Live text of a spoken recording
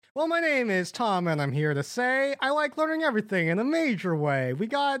Well, my name is Tom, and I'm here to say I like learning everything in a major way.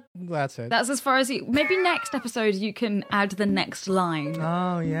 That's it. That's as far as you... Maybe next episode you can add the next line.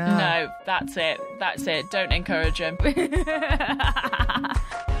 Oh, yeah. No, that's it. That's it. Don't encourage him.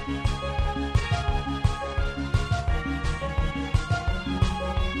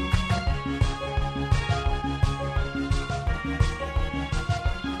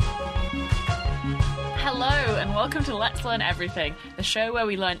 Hello, and welcome to Let's Learn Everything, the show where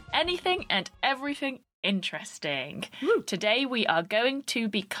we learn anything and everything interesting. Woo. Today we are going to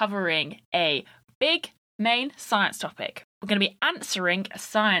be covering a big main science topic. We're going to be answering a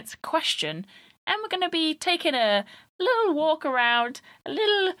science question, and we're going to be taking a little walk around a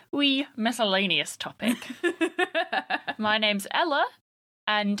little wee miscellaneous topic. My name's Ella,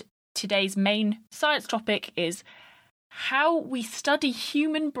 and today's main science topic is how we study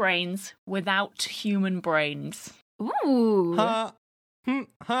human brains without human brains. Ooh.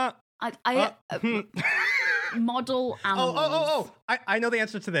 Model animals. I know the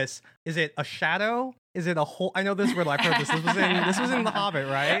answer to this. Is it a shadow? Is it a hole? I know this word. I've heard this. This was in The Hobbit,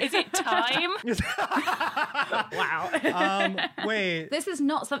 right? Is it time? Wow. Wait. This is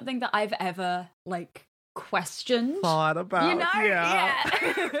not something that I've ever, questioned. Thought about. You know?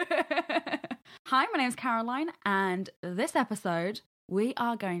 Yeah. Hi, my name's Caroline, and this episode we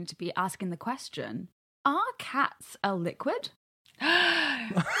are going to be asking the question, are cats a liquid?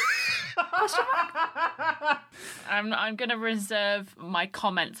 Question mark? I'm going to reserve my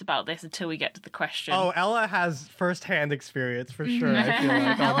comments about this until we get to the question. Oh, Ella has first-hand experience for sure. I feel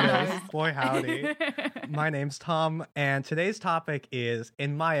like on Ella this. knows. Boy, howdy. My name's Tom, and today's topic is,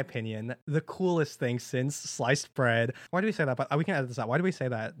 in my opinion, the coolest thing since sliced bread. Why do we say that? But we can edit this out. Why do we say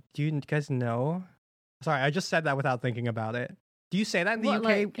that? Do you guys know? Sorry, I just said that without thinking about it. Do you say that in the What,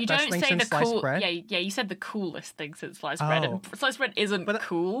 UK? You Best don't thing say since the sliced cool. bread? Yeah, you said the coolest thing since sliced bread, Oh. and sliced bread isn't But-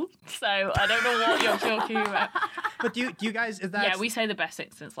 cool. So I don't know what you're talking about. But do you guys? Is that? Yeah, we say the best thing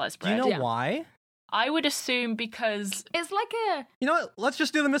since sliced Do you bread. know Yeah. why? I would assume because It's like a... You know what? Let's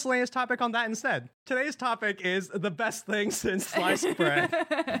just do the miscellaneous topic on that instead. Today's topic is the best thing since sliced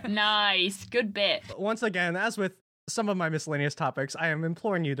bread. nice, good bit. Once again, as with some of my miscellaneous topics, I am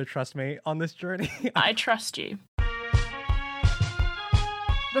imploring you to trust me on this journey. I trust you.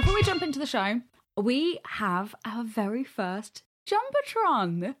 Before we jump into the show, we have our very first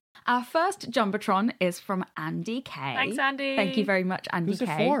Jumbotron. Our first Jumbotron is from Andy K. Thanks, Andy. Thank you very much, Andy Who's K.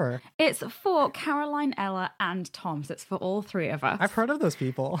 it for? It's for Caroline, Ella, and Tom, so it's for all three of us. I've heard of those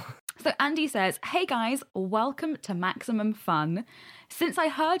people. So Andy says, hey guys, welcome to Maximum Fun. Since I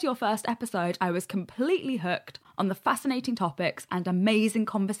heard your first episode, I was completely hooked on the fascinating topics and amazing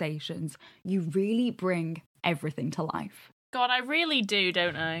conversations. You really bring everything to life. God, I really do,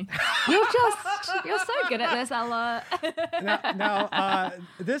 don't I? You're so good at this, Ella.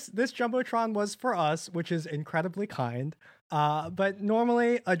 This Jumbotron was for us, which is incredibly kind. But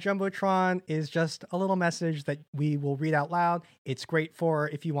normally a Jumbotron is just a little message that we will read out loud. It's great for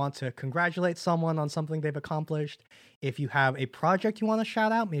if you want to congratulate someone on something they've accomplished. If you have a project you want to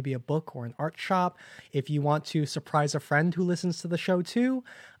shout out, maybe a book or an art shop. If you want to surprise a friend who listens to the show too.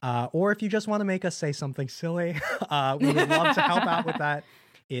 Or if you just want to make us say something silly. We would love to help out with that.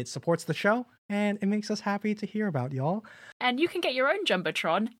 It supports the show, and it makes us happy to hear about y'all. And you can get your own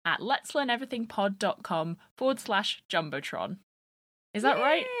Jumbotron at letslearneverythingpod.com/Jumbotron. Is that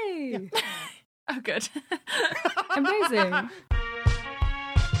right? Yay! Oh, good. Amazing.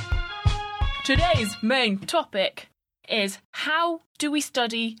 Today's main topic is how do we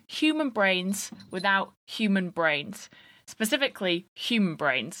study human brains without human brains? Specifically, human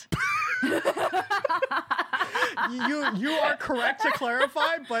brains. You are correct to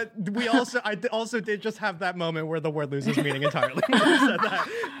clarify, but I also did just have that moment where the word loses meaning entirely. When you said that.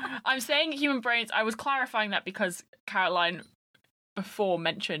 I'm saying human brains. I was clarifying that because Caroline before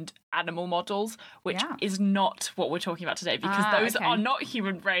mentioned animal models, which Yeah. is not what we're talking about today because those okay. are not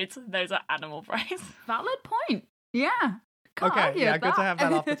human brains, those are animal brains. Valid point. Yeah. Can't Okay, argue yeah, with good to have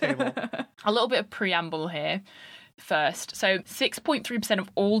that off the table. A little bit of preamble here first. So 6.3% of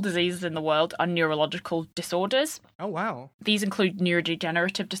all diseases in the world are neurological disorders. Oh, wow. These include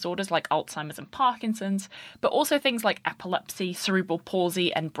neurodegenerative disorders like Alzheimer's and Parkinson's, but also things like epilepsy, cerebral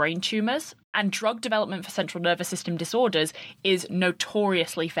palsy, and brain tumours. And drug development for central nervous system disorders is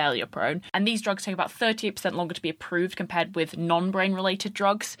notoriously failure prone. And these drugs take about 38% longer to be approved compared with non-brain related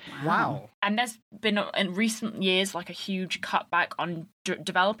drugs. Wow. And there's been, in recent years, like a huge cutback on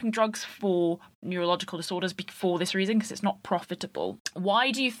developing drugs for neurological disorders for this reason, because it's not profitable. Why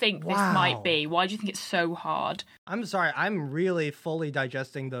do you think this might be? Why do you think it's so hard? I'm sorry. I'm really fully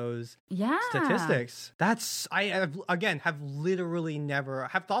digesting those statistics. I have literally never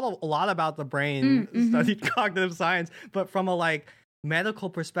have thought a lot about the brain, studied cognitive science, but from a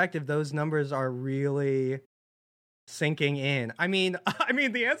medical perspective, those numbers are really sinking in. I mean,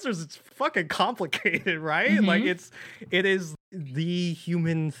 the answer is it's fucking complicated, right? It is the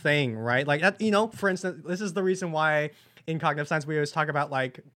human thing, right? Like that, for instance, this is the reason why in cognitive science we always talk about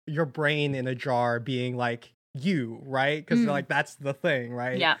your brain in a jar being you, right? Because that's the thing,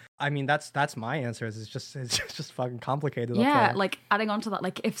 right? Yeah. I mean, that's my answer. It's just fucking complicated. Yeah, adding on to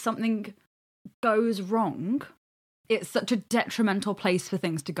that, if something goes wrong, it's such a detrimental place for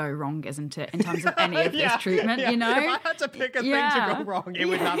things to go wrong, isn't it? In terms of any of this treatment, If I had to pick a thing to go wrong, it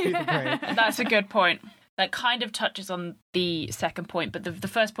would not be the brain. That's a good point. That kind of touches on the second point, but the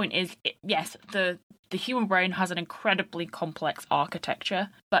first point is, yes, the human brain has an incredibly complex architecture,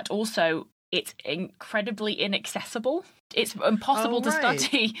 but also it's incredibly inaccessible. It's impossible to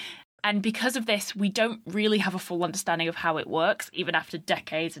study. And because of this, we don't really have a full understanding of how it works, even after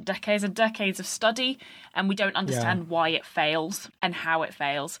decades and decades and decades of study. And we don't understand why it fails and how it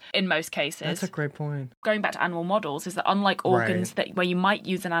fails in most cases. That's a great point. Going back to animal models, is that unlike organs where you might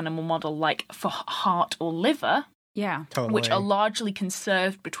use an animal model like for heart or liver, totally, which are largely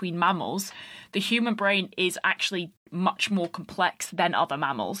conserved between mammals, the human brain is actually much more complex than other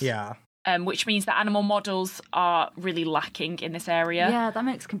mammals. Yeah. Which means that animal models are really lacking in this area. Yeah, that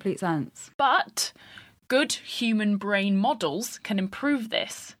makes complete sense. But good human brain models can improve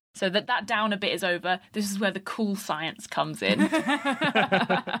this. So that down a bit is over. This is where the cool science comes in.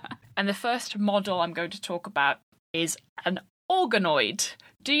 And the first model I'm going to talk about is an organoid.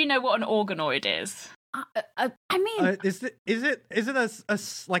 Do you know what an organoid is? I mean, is it a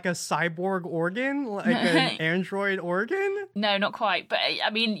cyborg organ, like an android organ? No, not quite. But I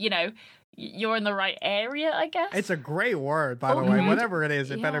mean, you're in the right area, I guess. It's a great word, by the way. Whatever it is,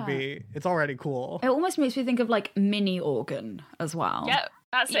 it better be. It's already cool. It almost makes me think of mini organ as well. Yeah.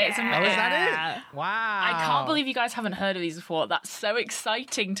 That's it. It's is that it? Wow. I can't believe you guys haven't heard of these before. That's so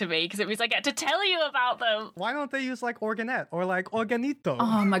exciting to me because it means I get to tell you about them. Why don't they use organette or organito?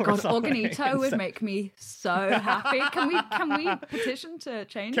 Oh my god, organito would make me so happy. Can we petition to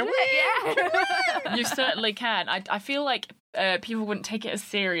change it? Yeah. You certainly can. I feel like people wouldn't take it as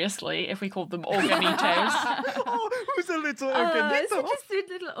seriously if we called them organitos. Oh, who's a little organito? Such a sweet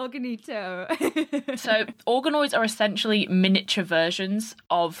little organito. So organoids are essentially miniature versions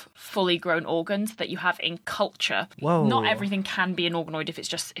of fully grown organs that you have in culture. Whoa. Not everything can be an organoid if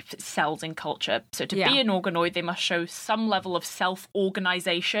it's cells in culture. So to be an organoid, they must show some level of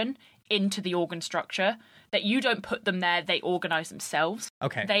self-organization into the organ structure, that you don't put them there, they organize themselves.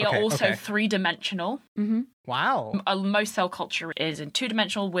 Okay. They are also three-dimensional. Mm-hmm. Wow. Most cell culture is in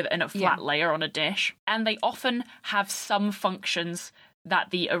two-dimensional within a flat layer on a dish. And they often have some functions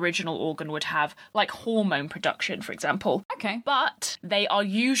that the original organ would have, like hormone production, for example. Okay. But they are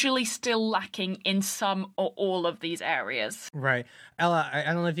usually still lacking in some or all of these areas. Right. Ella, I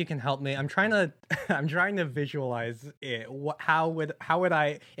don't know if you can help me. I'm trying to visualize it. How would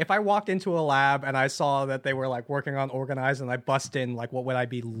I, if I walked into a lab and I saw that they were working on organized and I bust in, what would I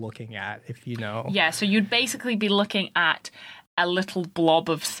be looking at, if you know? Yeah, so you'd basically be looking at a little blob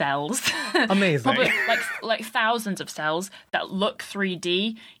of cells. Amazing. Probably like thousands of cells that look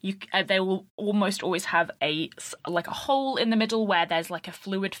 3D. They will almost always have a hole in the middle where there's a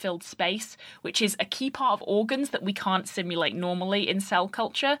fluid-filled space, which is a key part of organs that we can't simulate normally in cell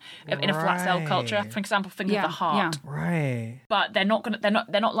culture, in a flat cell culture. For example, think of the heart. Yeah. Right. But they're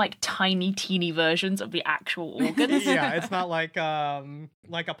not tiny, teeny versions of the actual organs. Yeah, it's not like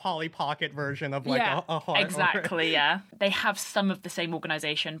a Polly Pocket version of a heart. Exactly, yeah. They have some of the same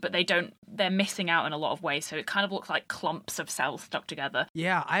organization, but they're missing out in a lot of ways, so it kind of looks like clumps of cells stuck together.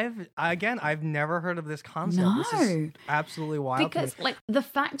 Yeah, I've never heard of this concept. No. This is absolutely wild. Because the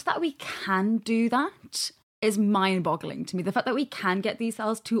fact that we can do that is mind-boggling to me. The fact that we can get these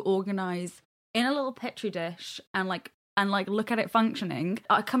cells to organize in a little petri dish and look at it functioning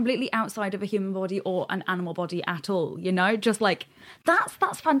are completely outside of a human body or an animal body at all, just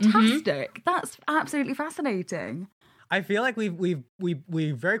that's fantastic. That's absolutely fascinating. I feel like we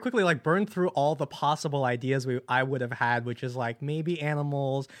very quickly like burned through all the possible ideas I would have had, which is like maybe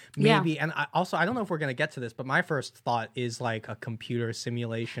animals, maybe, and I don't know if we're gonna get to this, but my first thought is like a computer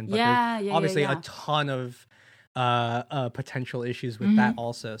simulation. But there's obviously a ton of potential issues with that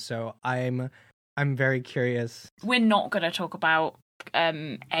also. So I'm very curious. We're not going to talk about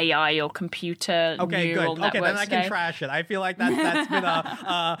AI or computer neural networks. Okay, then I today. can trash it. I feel like that's been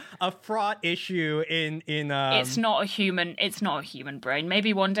a fraught issue in It's not a human brain.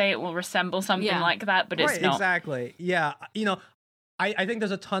 Maybe one day it will resemble something like that, but it's not. Exactly. Yeah. I think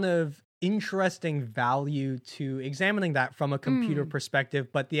there's a ton of interesting value to examining that from a computer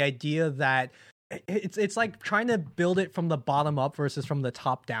perspective, but the idea that it's like trying to build it from the bottom up versus from the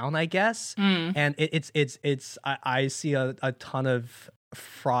top down, I guess. And I see a ton of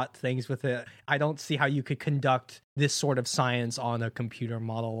fraught things with it. I don't see how you could conduct this sort of science on a computer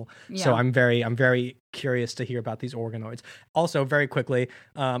model. So I'm very curious to hear about these organoids. Also, very quickly,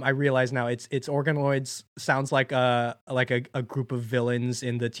 I realize now it's organoids sounds like a group of villains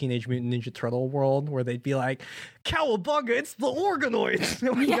in the Teenage Mutant Ninja Turtle world, where they'd be like, "Cowabunga, it's the organoids!"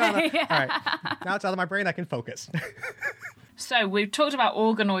 All right, now it's out of my brain. I can focus. So we've talked about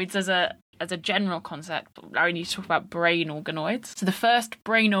organoids as a general concept, but now we need to talk about brain organoids. So the first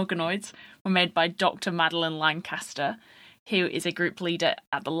brain organoids were made by Dr. Madeline Lancaster, who is a group leader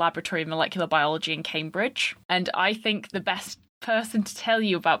at the Laboratory of Molecular Biology in Cambridge. And I think the best person to tell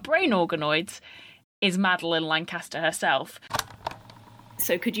you about brain organoids is Madeline Lancaster herself.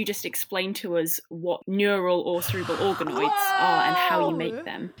 So could you just explain to us what neural or cerebral organoids are and how you make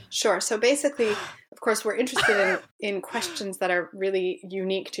them? Sure. So basically, of course, we're interested in questions that are really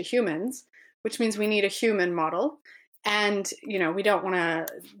unique to humans, which means we need a human model. And, we don't want to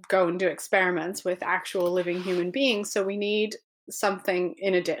go and do experiments with actual living human beings. So we need something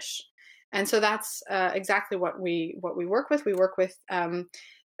in a dish. And so that's exactly what we work with. We work with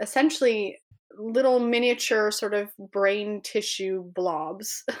essentially little miniature sort of brain tissue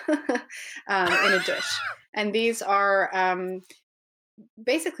blobs in a dish. And these are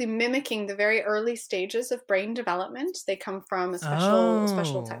basically mimicking the very early stages of brain development. They come from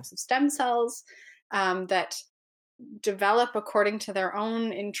special types of stem cells that develop according to their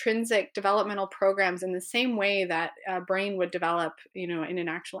own intrinsic developmental programs in the same way that a brain would develop, in an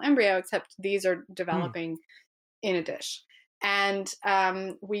actual embryo, except these are developing in a dish. And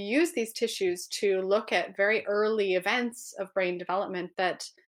we use these tissues to look at very early events of brain development that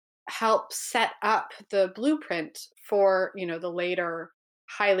help set up the blueprint for, the later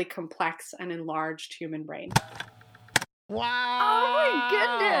highly complex and enlarged human brain. Wow. Oh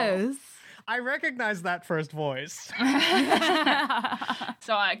my goodness. I recognize that first voice.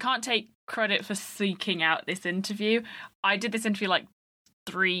 So I can't take credit for seeking out this interview. I did this interview like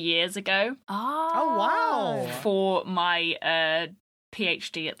 3 years ago. Oh, wow. For my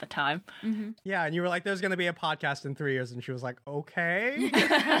PhD at the time. Mm-hmm. Yeah, and you were like, there's going to be a podcast in 3 years. And she was like, okay.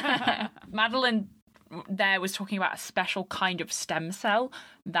 Madeline there was talking about a special kind of stem cell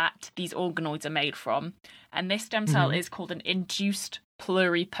that these organoids are made from. And this stem cell is called an induced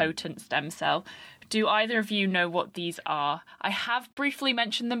pluripotent stem cell. Do either of you know what these are? I have briefly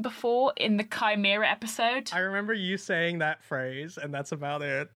mentioned them before in the Chimera episode. I remember you saying that phrase, and that's about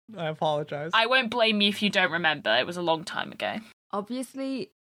it. I apologize. I won't blame you if you don't remember. It was a long time ago.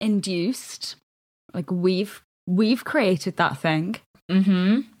 Obviously induced. Like we've created that thing.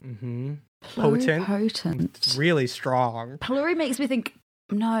 Potent. It's really strong. Pluri makes me think,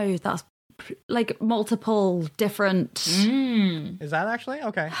 no, that's like multiple different. Is that actually?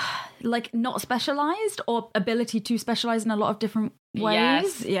 Okay. Like not specialized or ability to specialize in a lot of different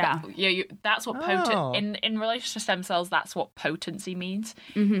ways. Yes. That's what potent in relation to stem cells. That's what potency means.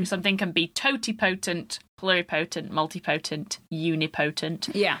 Something can be totipotent, pluripotent, multipotent, unipotent.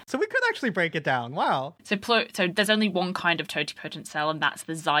 Yeah. So we could actually break it down. Wow. So there's only one kind of totipotent cell, and that's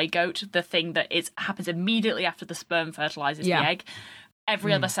the zygote, the thing that happens immediately after the sperm fertilizes the egg.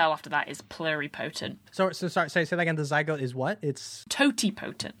 Every other cell after that is pluripotent. So sorry, say that again. The zygote is what? It's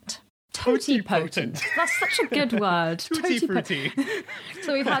totipotent. Totipotent. That's such a good word. Tutti frutti.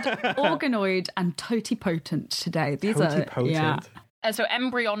 So we've had organoid and totipotent today. These are So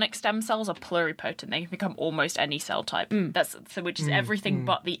embryonic stem cells are pluripotent. They can become almost any cell type. Which is everything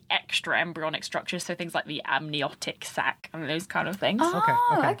but the extra embryonic structures. So things like the amniotic sac and those kind of things.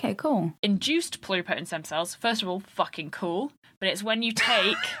 Oh, okay, cool. Induced pluripotent stem cells, first of all, fucking cool. But it's when you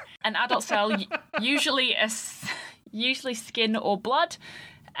take an adult cell, usually skin or blood,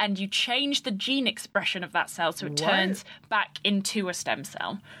 and you change the gene expression of that cell so it turns back into a stem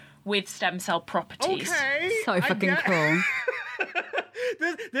cell with stem cell properties. Okay. So fucking cool.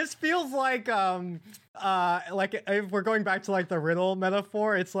 This feels like like if we're going back to like the riddle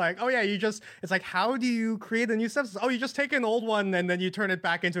metaphor, it's like, oh yeah, it's like, how do you create a new stem cell? Oh, you just take an old one and then you turn it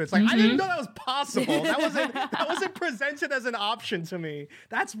back into, it's like, I didn't know that was possible. That wasn't presented as an option to me.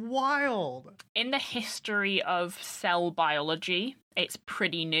 That's wild. In the history of cell biology, it's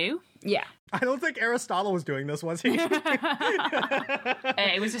pretty new. Yeah. I don't think Aristotle was doing this, was he?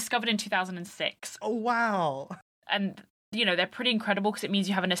 It was discovered in 2006. Oh, wow. And, you know, they're pretty incredible because it means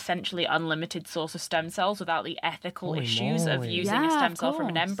you have an essentially unlimited source of stem cells without the ethical Holy issues of moly. using a Yeah, stem of cell from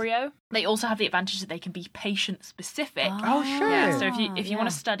an course. embryo. They also have the advantage that they can be patient-specific. Oh, shit. Yeah, so if you want yeah.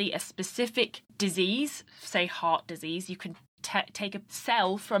 to study a specific disease, say heart disease, you can take a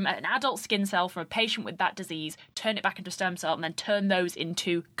cell from an adult skin cell from a patient with that disease, turn it back into a stem cell, and then turn those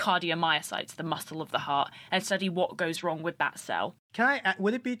into cardiomyocytes, the muscle of the heart, and study what goes wrong with that cell.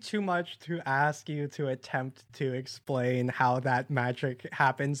 Would it be too much to ask you to attempt to explain how that magic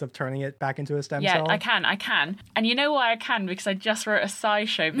happens of turning it back into a stem Yeah, cell? I can. And you know why I can? Because I just wrote a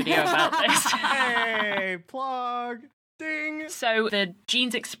SciShow video about this. Hey, plug. Ding. So the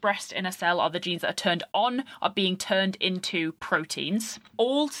genes expressed in a cell are the genes that are turned on, are being turned into proteins.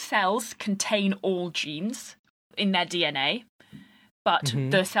 All cells contain all genes in their DNA, but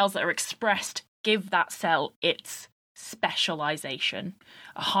the cells that are expressed give that cell its specialization.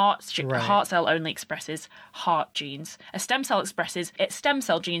 A heart cell only expresses heart genes. A stem cell expresses its stem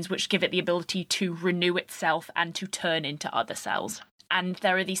cell genes, which give it the ability to renew itself and to turn into other cells. And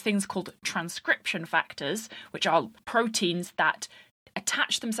there are these things called transcription factors, which are proteins that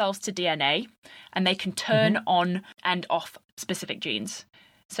attach themselves to DNA and they can turn on and off specific genes.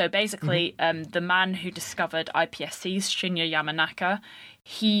 So basically, the man who discovered iPSCs, Shinya Yamanaka,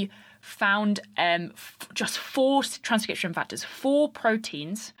 he found just 4 transcription factors, 4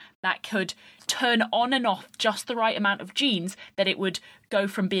 proteins that could turn on and off just the right amount of genes that it would go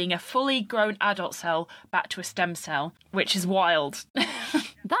from being a fully grown adult cell back to a stem cell, which is wild.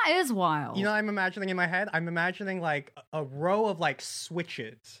 That is wild. You know what I'm imagining in my head? I'm imagining like a row of like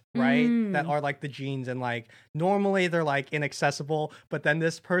switches, right? That are like the genes, and like normally they're like inaccessible, but then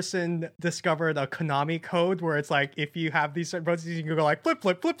this person discovered a Konami code where it's like if you have these certain proteins, you can go like flip,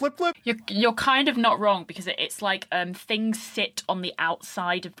 flip, flip, flip, flip. You're kind of not wrong, because it's like things sit on the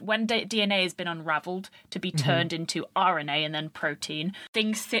outside of when DNA has been unraveled to be turned into RNA and then protein.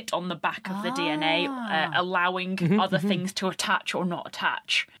 Things sit on the back of the DNA, allowing other things to attach or not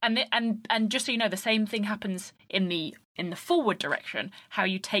attach. And just so you know, the same thing happens in the forward direction, how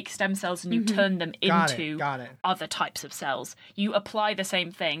you take stem cells and you turn them into other types of cells. You apply the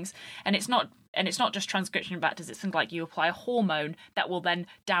same things, and it's not just transcription factors, it's things like you apply a hormone that will then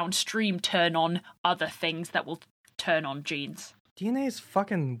downstream turn on other things that will turn on genes. DNA is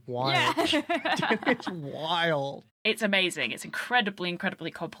fucking wild. Yeah. DNA is wild. It's amazing. It's incredibly, incredibly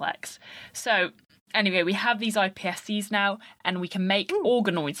complex. So anyway, we have these iPSCs now, and we can make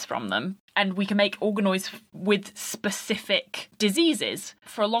organoids from them. And we can make organoids with specific diseases.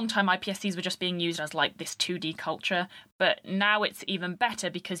 For a long time, iPSCs were just being used as like this 2D culture. But now it's even better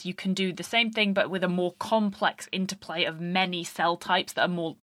because you can do the same thing, but with a more complex interplay of many cell types that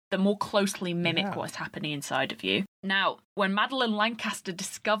more closely mimic what's happening inside of you. Now, when Madeline Lancaster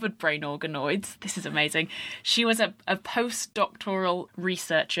discovered brain organoids, this is amazing, she was a postdoctoral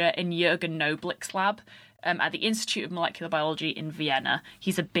researcher in Jürgen Noblich's lab at the Institute of Molecular Biology in Vienna.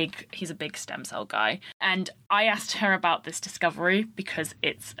 He's a big stem cell guy. And I asked her about this discovery because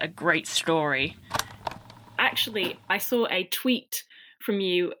it's a great story. Actually, I saw a tweet from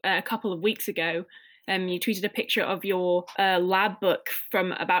you a couple of weeks ago. You tweeted a picture of your lab book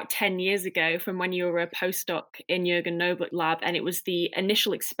from about 10 years ago, from when you were a postdoc in Jürgen Noblich lab, and it was the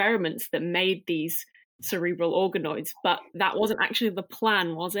initial experiments that made these cerebral organoids, but that wasn't actually the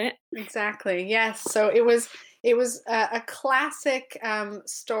plan, was it? Exactly. Yes. So it was a classic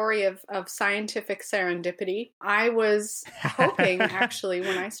story of scientific serendipity. I was hoping, actually,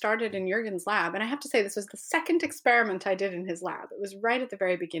 when I started in Jürgen's lab, and I have to say this was the second experiment I did in his lab. It was right at the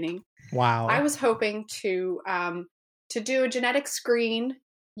very beginning. Wow. I was hoping to do a genetic screen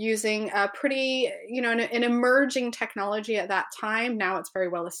using a pretty, an emerging technology at that time. Now it's very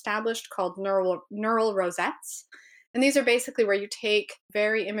well established, called neural rosettes. And these are basically where you take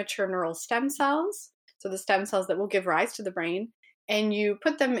very immature neural stem cells, so the stem cells that will give rise to the brain, and you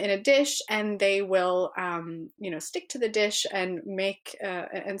put them in a dish, and they will, stick to the dish and make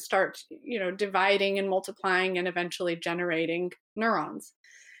and start, dividing and multiplying and eventually generating neurons.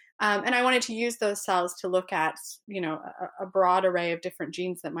 And I wanted to use those cells to look at, a broad array of different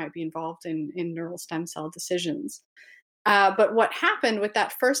genes that might be involved in neural stem cell decisions. But what happened with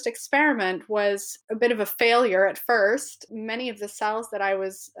that first experiment was a bit of a failure at first. Many of the cells that I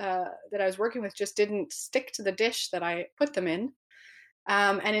was working with just didn't stick to the dish that I put them in,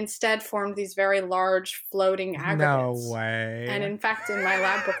 and instead formed these very large floating aggregates. No way. And in fact, in my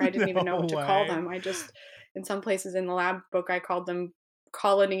lab book, I didn't even know what to call way. them. I just, in some places in the lab book, I called them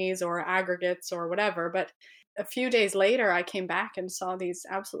colonies or aggregates or whatever. But a few days later, I came back and saw these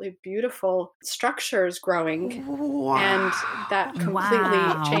absolutely beautiful structures growing. Wow. And that completely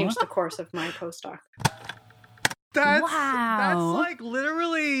Wow. changed the course of my postdoc. That's Wow. like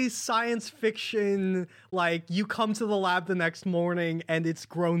literally science fiction. Like, you come to the lab the next morning and it's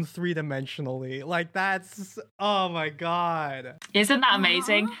grown 3-dimensionally. Like, that's, oh my god. Isn't that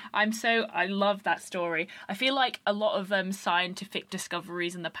amazing? I love that story. I feel like a lot of scientific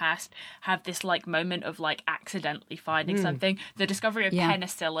discoveries in the past have this like moment of like accidentally finding something. The discovery of Yeah.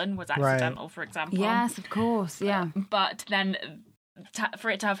 penicillin was accidental, for example. Yes, of course. Yeah. But then for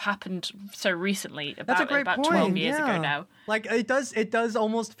it to have happened so recently, That's a great about point. 12 years yeah. ago now. Like, it does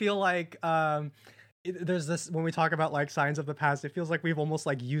almost feel like there's this, when we talk about like signs of the past, it feels like we've almost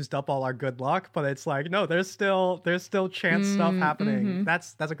like used up all our good luck, but it's like, no, there's still chance stuff happening.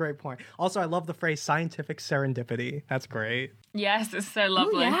 That's a great point. Also, I love the phrase scientific serendipity. That's great. Yes, it's so Oh,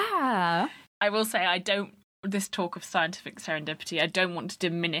 lovely. yeah. I will say, this talk of scientific serendipity, I don't want to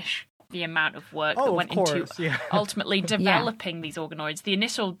diminish the amount of work that went into ultimately developing these organoids. The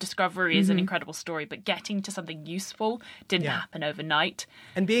initial discovery is an incredible story, but getting to something useful didn't happen overnight.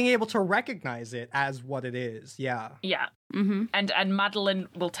 And being able to recognize it as what it is. Yeah. Yeah. And Madeline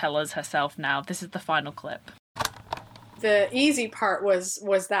will tell us herself now. This is the final clip. The easy part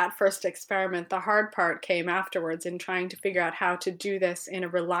was that first experiment. The hard part came afterwards in trying to figure out how to do this in a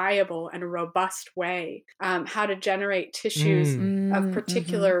reliable and a robust way, how to generate tissues of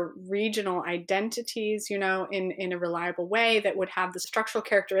particular regional identities, in a reliable way that would have the structural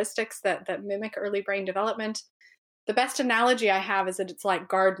characteristics that mimic early brain development. The best analogy I have is that it's like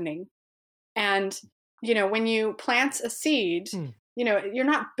gardening. And, when you plant a seed, you're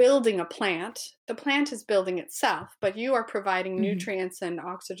not building a plant. The plant is building itself, but you are providing nutrients and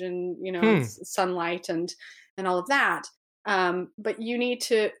oxygen, sunlight and all of that. But you need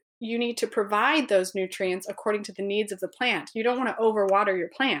to provide those nutrients according to the needs of the plant. You don't want to overwater your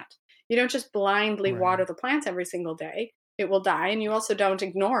plant. You don't just blindly water the plant every single day. It will die, and you also don't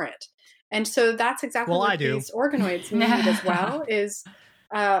ignore it. And so that's exactly what these organoids need as well, is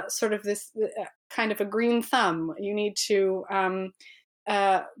sort of this kind of a green thumb. You need to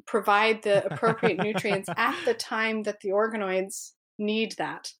provide the appropriate nutrients at the time that the organoids need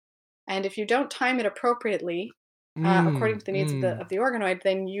that. And if you don't time it appropriately, according to the needs of the organoid,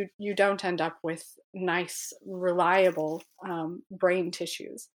 then you don't end up with nice, reliable brain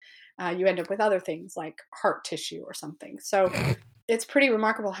tissues. You end up with other things like heart tissue or something. So it's pretty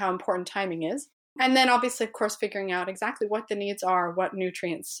remarkable how important timing is. And then obviously, of course, figuring out exactly what the needs are, what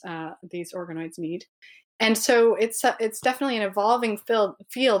nutrients these organoids need. And so it's definitely an evolving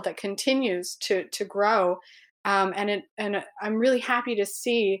field that continues to grow. And I'm really happy to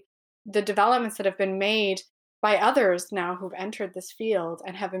see the developments that have been made by others now who've entered this field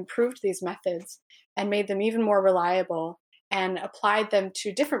and have improved these methods and made them even more reliable and applied them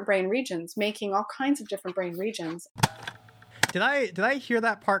to different brain regions, making all kinds of different brain regions. Did I hear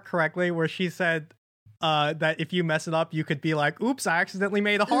that part correctly where she said that if you mess it up, you could be like, oops, I accidentally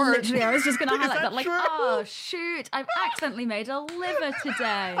made a heart? Literally, I was just going to highlight that. Like, true? oh, shoot, I've accidentally made a liver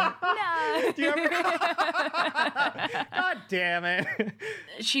today. No. Do you ever... God damn it.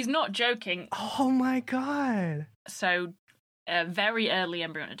 She's not joking. Oh my god. So very early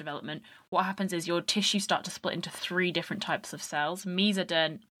embryonic development, what happens is your tissues start to split into 3 different types of cells: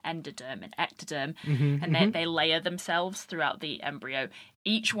 mesoderm, endoderm, and ectoderm, and they layer themselves throughout the embryo.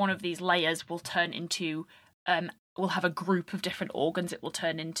 Each one of these layers will turn into will have a group of different organs it will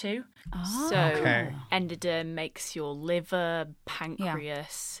turn into. Endoderm makes your liver,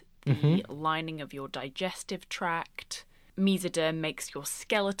 pancreas, the lining of your digestive tract. Mesoderm makes your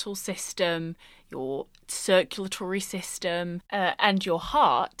skeletal system, your circulatory system, and your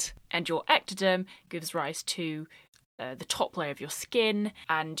heart. And your ectoderm gives rise to the top layer of your skin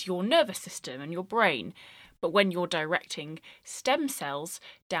and your nervous system and your brain. But when you're directing stem cells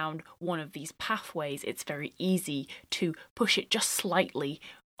down one of these pathways, it's very easy to push it just slightly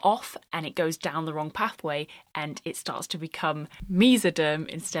off and it goes down the wrong pathway and it starts to become mesoderm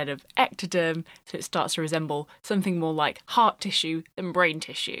instead of ectoderm, so it starts to resemble something more like heart tissue than brain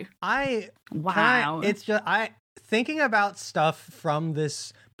tissue. It's just thinking about stuff from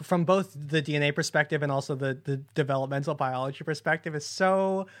both the DNA perspective and also the developmental biology perspective is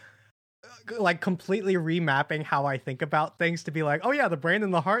so like completely remapping how I think about things to be like, oh yeah, the brain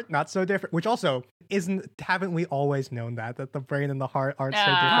and the heart, not so different. Which also haven't we always known that the brain and the heart aren't so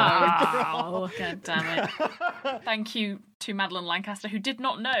different? Oh, God damn it. Thank you to Madeline Lancaster, who did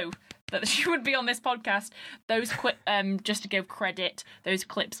not know that she would be on this podcast. Those just to give credit, those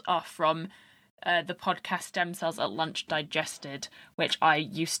clips are from the podcast Stem Cells at Lunch Digested, which I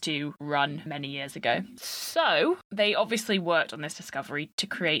used to run many years ago. So they obviously worked on this discovery to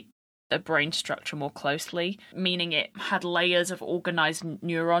create the brain structure more closely, meaning it had layers of organized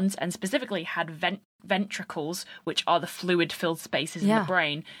neurons and specifically had ventricles, which are the fluid-filled spaces in the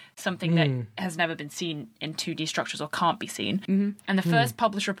brain, something that has never been seen in 2D structures or can't be seen. And the first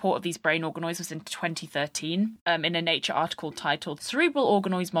published report of these brain organoids was in 2013 in a Nature article titled Cerebral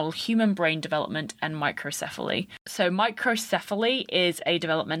Organoids Model Human Brain Development and Microcephaly. So microcephaly is a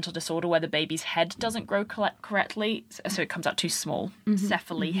developmental disorder where the baby's head doesn't grow correctly, so it comes out too small.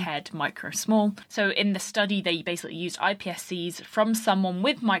 Cephaly, head, micro, small. So in the study, they basically used iPSCs from someone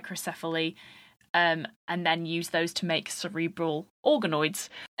with microcephaly and then use those to make cerebral organoids.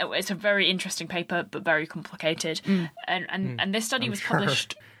 It's a very interesting paper, but very complicated. And this study was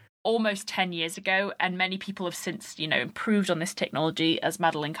published almost 10 years ago, and many people have since, improved on this technology, as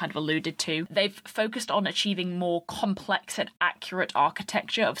Madeline kind of alluded to. They've focused on achieving more complex and accurate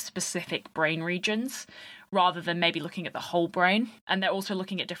architecture of specific brain regions, rather than maybe looking at the whole brain. And they're also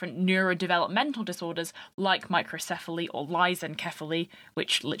looking at different neurodevelopmental disorders like microcephaly or lysencephaly,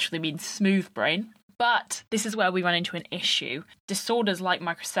 which literally means smooth brain. But this is where we run into an issue. Disorders like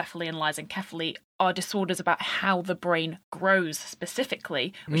microcephaly and lysencephaly are disorders about how the brain grows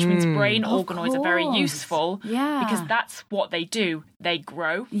specifically, which means brain organoids are very useful because that's what they do. They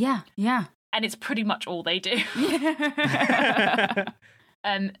grow. Yeah. And it's pretty much all they do.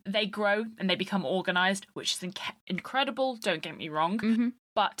 They grow and they become organized, which is incredible, don't get me wrong,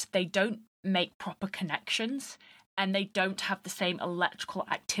 but they don't make proper connections and they don't have the same electrical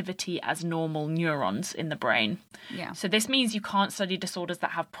activity as normal neurons in the brain. Yeah. So this means you can't study disorders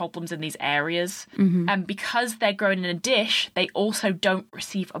that have problems in these areas. And because they're grown in a dish, they also don't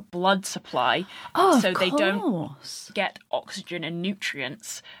receive a blood supply. So they don't get oxygen and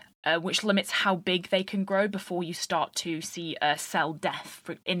nutrients. Which limits how big they can grow before you start to see cell death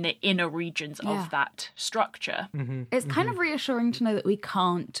in the inner regions of that structure. It's kind of reassuring to know that we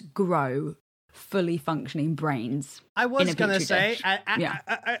can't grow fully functioning brains. I was going to say,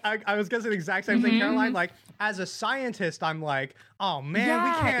 I was going to say the exact same thing, Caroline. Like, as a scientist, I'm like, oh man,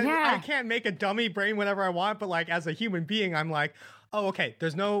 I can't make a dummy brain whenever I want. But like, as a human being, I'm like, oh, okay,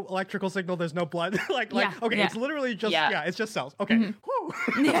 there's no electrical signal, there's no blood. It's literally just, it's just cells. Okay, whew.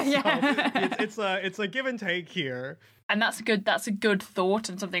 It's a give and take here. And that's a good thought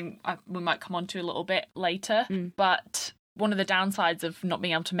and something we might come on to a little bit later. But one of the downsides of not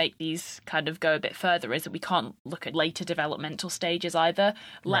being able to make these kind of go a bit further is that we can't look at later developmental stages either,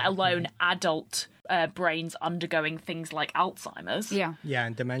 let alone adult brains undergoing things like Alzheimer's. Yeah,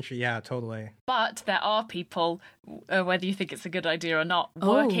 and dementia, yeah, totally. But there are people, whether you think it's a good idea or not,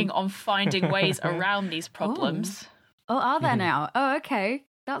 working on finding ways around these problems. Oh, are there now? Oh, okay.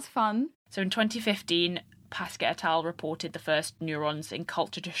 That's fun. So in 2015, Pasca et al. Reported the first neurons in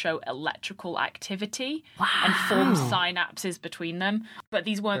culture to show electrical activity and formed synapses between them. But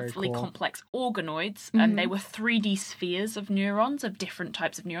these weren't fully complex organoids, and they were 3D spheres of neurons, of different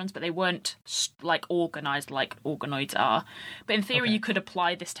types of neurons, but they weren't like organized like organoids are. But in theory, you could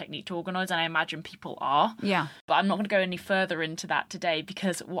apply this technique to organoids, and I imagine people are. Yeah. But I'm not going to go any further into that today,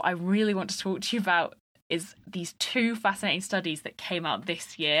 because what I really want to talk to you about is these two fascinating studies that came out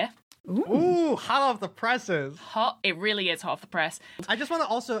this year. Ooh, hot off the presses. Hot. It really is hot off the press. I just want to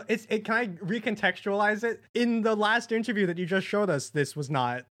also, can I recontextualize it? In the last interview that you just showed us, this was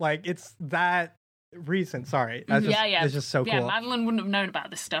not, like, it's that recent. Sorry. It's just so cool. Yeah, Madeline wouldn't have known about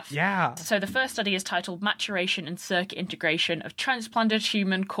this stuff. Yeah. So the first study is titled Maturation and Circuit Integration of Transplanted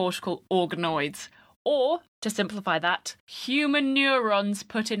Human Cortical Organoids. Or, to simplify that, human neurons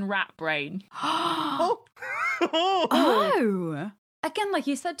put in rat brain. Again, like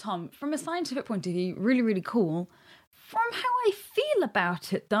you said, Tom, from a scientific point of view, really, really cool. From how I feel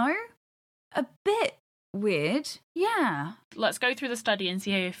about it, though, a bit weird. Yeah. Let's go through the study and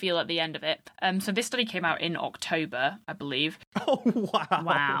see how you feel at the end of it. So this study came out in October, I believe. Oh, wow.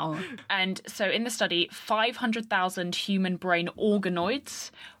 Wow. And so in the study, 500,000 human brain organoids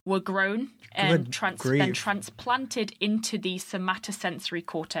were grown and then transplanted into the somatosensory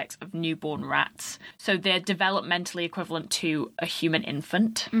cortex of newborn rats. So they're developmentally equivalent to a human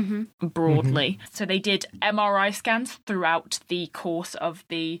infant, broadly. So they did MRI scans throughout the course of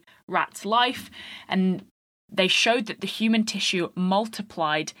the rat's life, and they showed that the human tissue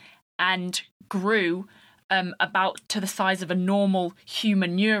multiplied and grew about to the size of a normal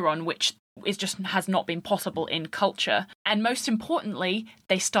human neuron, which has not been possible in culture. And most importantly,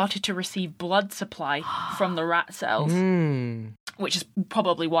 they started to receive blood supply from the rat cells, which is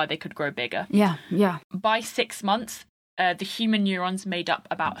probably why they could grow bigger. Yeah, yeah. By 6 months, the human neurons made up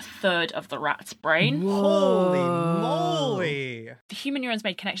about a third of the rat's brain. Holy moly! The human neurons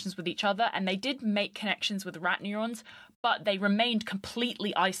made connections with each other, and they did make connections with rat neurons, but they remained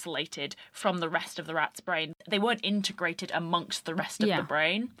completely isolated from the rest of the rat's brain. They weren't integrated amongst the rest of the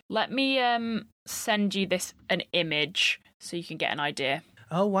brain. Let me send you an image so you can get an idea.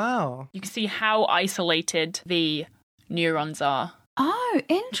 Oh, wow. You can see how isolated the neurons are. Oh,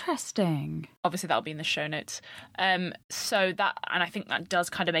 interesting. Obviously, that'll be in the show notes. And I think that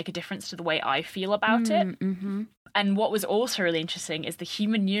does kind of make a difference to the way I feel about it. Mm-hmm. And what was also really interesting is the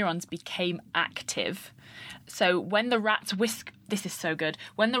human neurons became active. So when the rat's this is so good.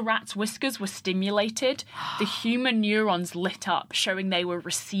 When the rat's whiskers were stimulated, the human neurons lit up, showing they were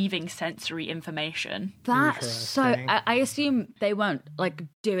receiving sensory information. That's so... Interesting. I assume they weren't, like,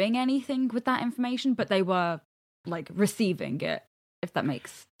 doing anything with that information, but they were, like, receiving it, if that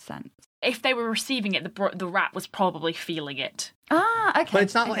makes sense. If they were receiving it, the rat was probably feeling it. Ah, okay. But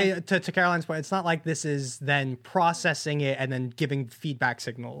it's not okay. like, to Caroline's point, it's not like this is then processing it and then giving feedback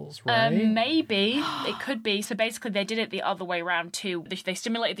signals, right? Maybe. It could be. So basically they did it the other way around too. They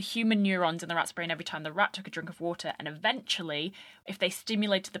stimulated the human neurons in the rat's brain every time the rat took a drink of water, and eventually, if they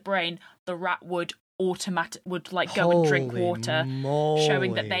stimulated the brain, the rat would go and drink Holy water, moly.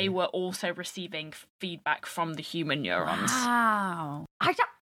 showing that they were also receiving feedback from the human neurons. Wow.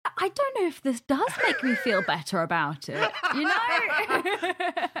 I don't know if this does make me feel better about it, you know?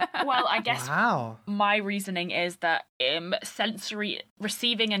 Well, I guess Wow. my reasoning is that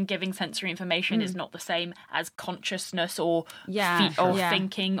receiving and giving sensory information is not the same as consciousness or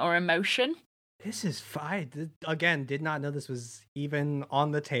thinking or emotion. This is fine. Again, did not know this was even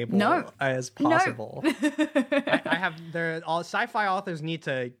on the table as No. possible. I have all sci-fi authors need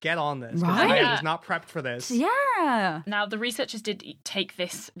to get on this. 'Cause Right. I was not prepped for this. Yeah. Now, the researchers did take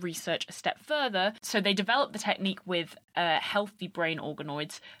this research a step further, so they developed the technique with healthy brain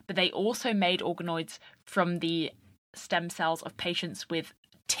organoids, but they also made organoids from the stem cells of patients with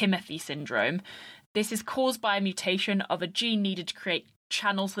Timothy syndrome. This is caused by a mutation of a gene needed to create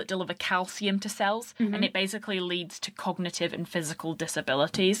channels that deliver calcium to cells, and it basically leads to cognitive and physical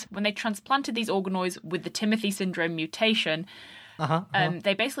disabilities. When they transplanted these organoids with the Timothy syndrome mutation,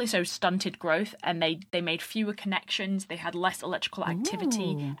 they basically showed stunted growth, and they made fewer connections, they had less electrical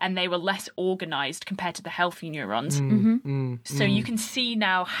activity, and they were less organized compared to the healthy neurons. So you can see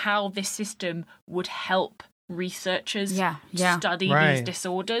now how this system would help researchers study these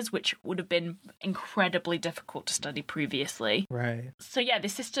disorders, which would have been incredibly difficult to study previously. Right. So yeah,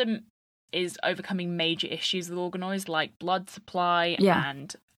 this system is overcoming major issues with organoids like blood supply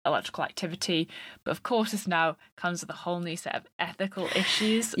and electrical activity, but of course this now comes with a whole new set of ethical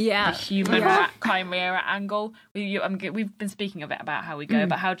issues. The human rat chimera angle. We've been speaking a bit about how we go,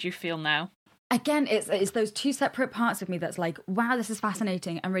 but how do you feel now? Again, it's those two separate parts of me that's like, wow, this is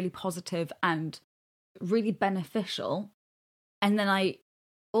fascinating and really positive and really beneficial. And then I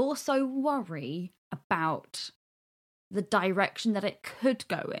also worry about the direction that it could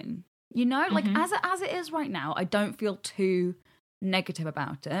go in. You know, like as it is right now, I don't feel too negative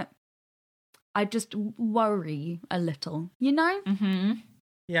about it. I just worry a little, you know?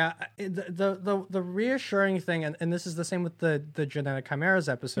 Yeah, the reassuring thing, and this is the same with the Genetic Chimeras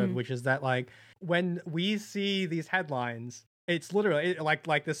episode, which is that, like, when we see these headlines, it's literally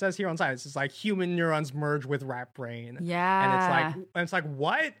like this says here on Science, it's like human neurons merge with rat brain. Yeah. And it's like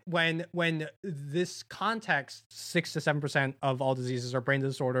what? When this context, 6 to 7% of all diseases are brain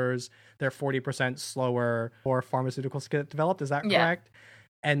disorders, they're 40% slower for pharmaceuticals to get developed. Is that correct?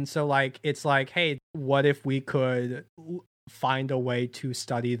 And so, like, it's like, hey, what if we could find a way to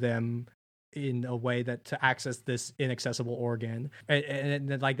study them in a way that to access this inaccessible organ,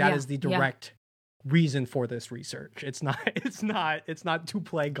 and like that is the direct reason for this research. It's not to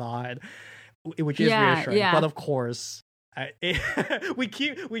play God, which is reassuring. But of course, we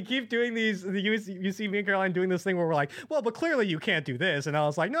keep doing these. You see me and Caroline doing this thing where we're like, well, but clearly you can't do this, and I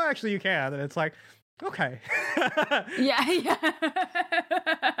was like, no, actually you can, and it's like, okay. Yeah.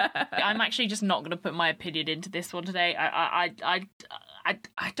 I'm actually just not going to put my opinion into this one today. I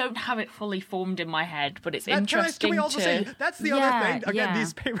don't have it fully formed in my head, but it's interesting. Can we also say that's the other thing? Again,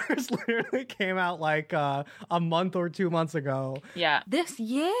 these papers literally came out like a month or 2 months ago. Yeah. This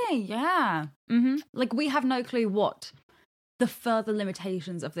year, Like, we have no clue what the further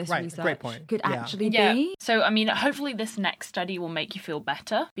limitations of this Right, research great point. could Yeah. actually Yeah. be. So, I mean, hopefully this next study will make you feel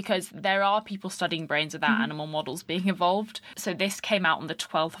better because there are people studying brains without animal models being evolved. So this came out on the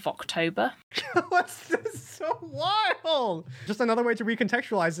 12th of October. What's this? So wild. Just another way to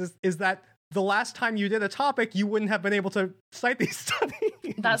recontextualize this is that the last time you did a topic, you wouldn't have been able to cite these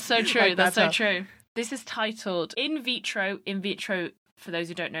studies. That's so true. Like, that's so a- true. This is titled In Vitro. In vitro, for those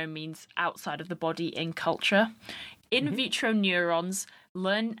who don't know, means outside of the body in culture. In vitro neurons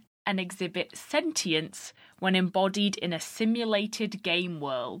learn and exhibit sentience when embodied in a simulated game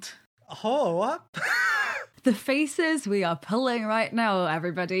world. Oh, what? The faces we are pulling right now,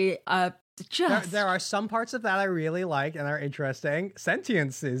 everybody, are just There are some parts of that I really like and are interesting.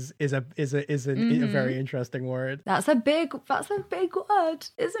 Sentience is a very interesting word. That's a big word,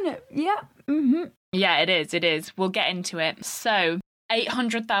 isn't it? Yeah. Mm-hmm. Yeah, it is. It is. We'll get into it. So,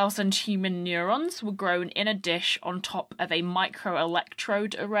 800,000 human neurons were grown in a dish on top of a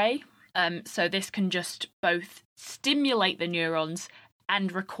microelectrode array. So this can just both stimulate the neurons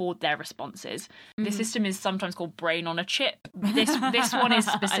and record their responses. The system is sometimes called brain on a chip. This one is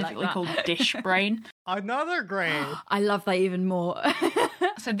specifically that. called dish brain. Another grade. I love that even more.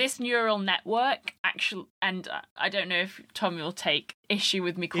 So this neural network actually, and I don't know if Tommy will take issue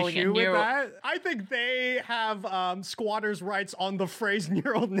with me calling Issue it with neural. that? I think they have squatters' rights on the phrase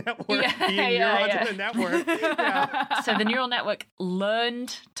neural network being neurons in the network. Yeah. So the neural network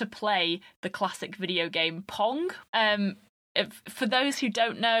learned to play the classic video game Pong. For those who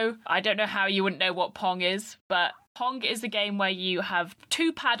don't know, I don't know how you wouldn't know what Pong is, but Pong is a game where you have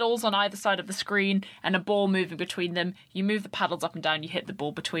two paddles on either side of the screen and a ball moving between them. You move the paddles up and down, you hit the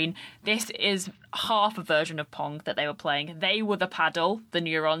ball between. This is half a version of Pong that they were playing. They were the paddle, the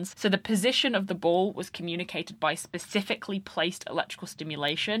neurons. So the position of the ball was communicated by specifically placed electrical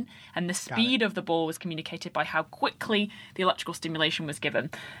stimulation, and the speed of the ball was communicated by how quickly the electrical stimulation was given.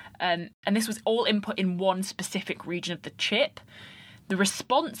 And this was all input in one specific region of the chip. The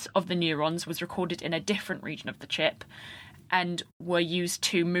response of the neurons was recorded in a different region of the chip and were used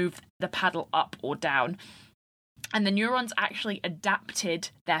to move the paddle up or down. And the neurons actually adapted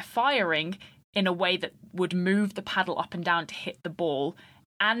their firing in a way that would move the paddle up and down to hit the ball,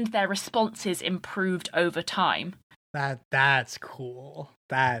 and their responses improved over time. That's cool.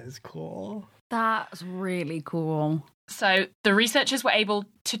 That is cool. That's really cool. So the researchers were able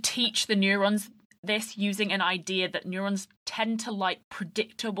to teach the neurons this using an idea that neurons tend to like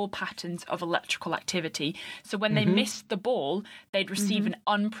predictable patterns of electrical activity. So when they missed the ball, they'd receive an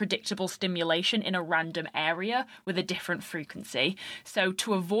unpredictable stimulation in a random area with a different frequency. So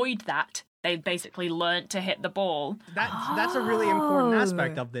to avoid that, they basically learned to hit the ball. That's a really important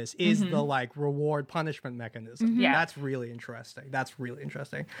aspect of this is the like reward punishment mechanism. Yeah. That's really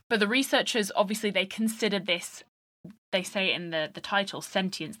interesting. But the researchers, obviously, they considered this, they say in the title,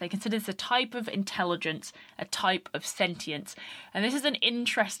 sentience. They consider this a type of intelligence, a type of sentience. And this is an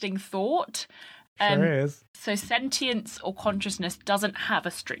interesting thought. Sure is. So sentience or consciousness doesn't have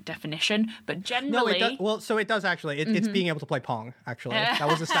a strict definition, but No, generally... it does. Well, so it does actually. It's being able to play Pong, actually. That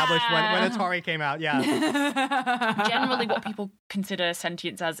was established when Atari came out, yeah. Generally what people consider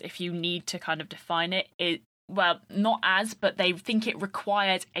sentience as, if you need to kind of define it, well, not as, but they think it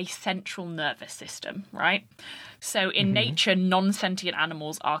requires a central nervous system, right? So in nature, non-sentient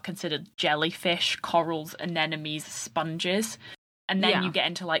animals are considered jellyfish, corals, anemones, sponges. And then you get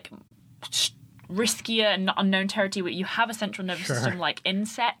into like riskier and unknown territory where you have a central nervous system like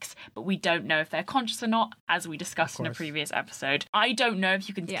insects, but we don't know if they're conscious or not, as we discussed in a previous episode. I don't know if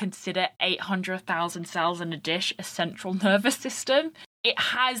you can consider 800,000 cells in a dish a central nervous system. It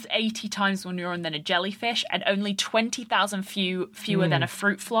has 80 times more neuron than a jellyfish and only 20,000 fewer than a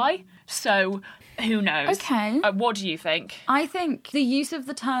fruit fly. So who knows? Okay. What do you think? I think the use of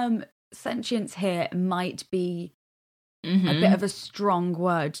the term sentience here might be a bit of a strong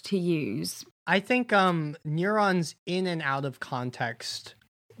word to use. I think neurons in and out of context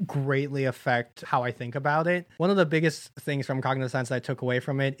greatly affect how I think about it. One of the biggest things from cognitive science that I took away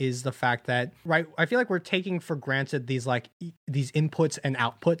from it is the fact that, right, I feel like we're taking for granted these like these inputs and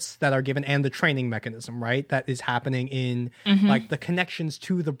outputs that are given and the training mechanism, right, that is happening in like the connections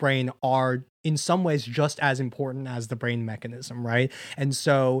to the brain are in some ways just as important as the brain mechanism, right? And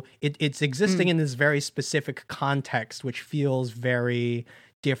so it's existing in this very specific context, which feels very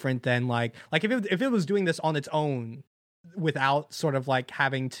different than like if it was doing this on its own without sort of like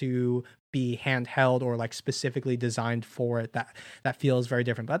having to be handheld or like specifically designed for it, that feels very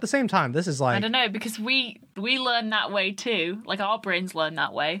different. But at the same time, this is like, I don't know, because we learn that way too. Like our brains learn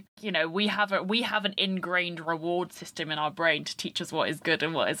that way. You know, we have an ingrained reward system in our brain to teach us what is good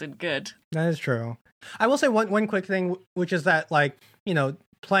and what isn't good. that is true. I will say one quick thing, which is that, like, you know,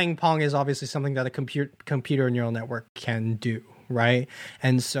 playing Pong is obviously something that a computer neural network can do, right?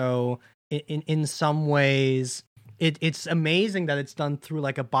 And so in some ways, it's amazing that it's done through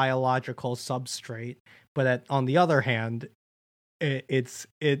like a biological substrate, but on the other hand,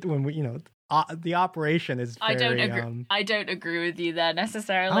 when we, you know, the operation is very, I don't agree with you there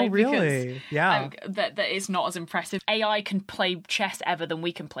necessarily. Oh, really? Because, yeah. That is not as impressive. AI can play chess ever than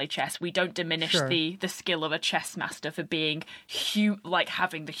we can play chess. We don't diminish the skill of a chess master for being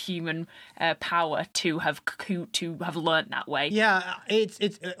having the human power to have learnt that way. Yeah, it's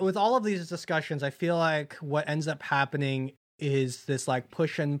with all of these discussions, I feel like what ends up happening is this like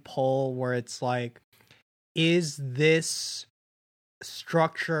push and pull where it's like, is this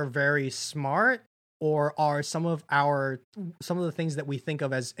structure very smart, or are some of the things that we think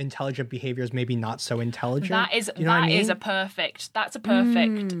of as intelligent behaviors maybe not so intelligent? That's a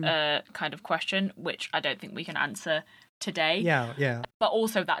perfect kind of question, which I don't think we can answer today. Yeah. But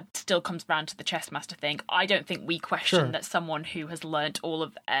also that still comes down to the chess master thing. I don't think we question that someone who has learnt all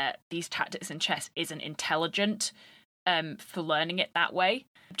of these tactics in chess isn't intelligent for learning it that way,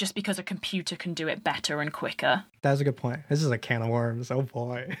 just because a computer can do it better and quicker. That's a good point. This is a can of worms. Oh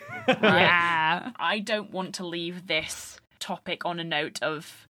boy. Yeah. I don't want to leave this topic on a note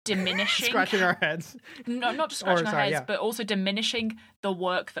of diminishing scratching our heads. No, not just scratching our heads, but also diminishing the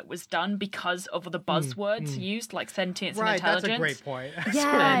work that was done because of the buzzwords used, like sentience and intelligence. That's a great point.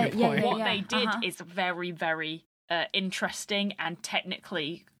 What they did is very, very interesting and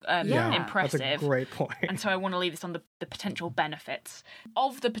technically impressive. That's a great point. And so I want to leave this on the potential benefits.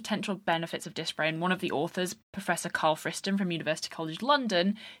 Of the potential benefits of Discbrain, one of the authors, Professor Carl Friston from University College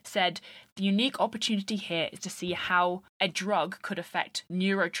London, said the unique opportunity here is to see how a drug could affect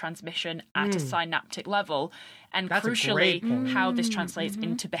neurotransmission at a synaptic level, and That's crucially, how this translates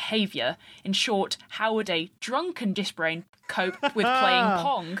into behaviour. In short, how would a drunken Discbrain cope with playing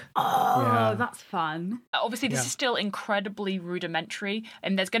Pong? Oh, that's fun. Obviously, this is still incredibly rudimentary,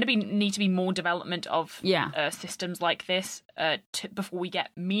 and there's going to need to be more development of systems like this before we get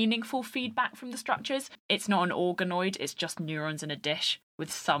meaningful feedback from the structures. It's not an organoid, it's just neurons in a dish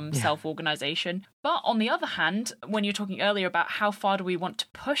with some self-organization. But on the other hand, when you're talking earlier about how far do we want to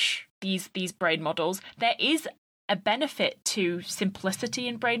push these brain models, there is a benefit to simplicity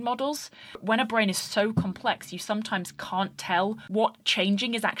in brain models. When a brain is so complex, you sometimes can't tell what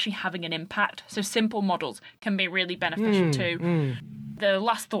changing is actually having an impact. So simple models can be really beneficial too. The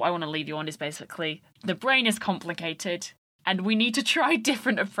last thought I want to leave you on is basically the brain is complicated and we need to try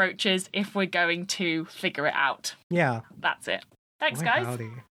different approaches if we're going to figure it out. Yeah. That's it. Thanks, guys.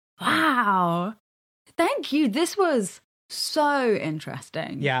 Howdy. Wow. Thank you. This was so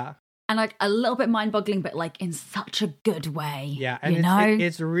interesting. Yeah. And like a little bit mind-boggling, but like in such a good way. Yeah, and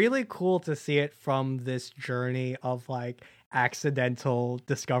it's really cool to see it from this journey of like accidental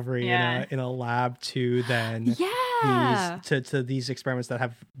discovery in a lab to then these experiments that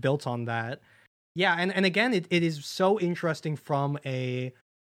have built on that. Yeah, and again, it is so interesting from a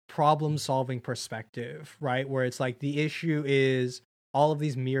problem-solving perspective, right? Where it's like the issue is all of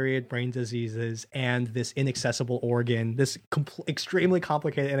these myriad brain diseases and this inaccessible organ, this extremely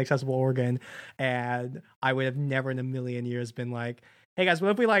complicated inaccessible organ. And I would have never in a million years been like, hey guys,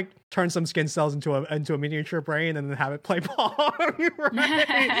 what if we like turn some skin cells into a miniature brain and then have it play Pong?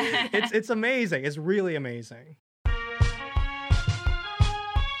 Right? It's amazing. It's really amazing.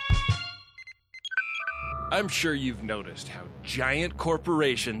 I'm sure you've noticed how giant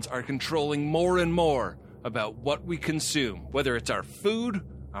corporations are controlling more and more about what we consume, whether it's our food,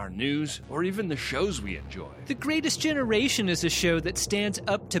 our news, or even the shows we enjoy. The Greatest Generation is a show that stands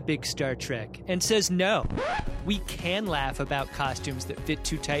up to big Star Trek and says no. We can laugh about costumes that fit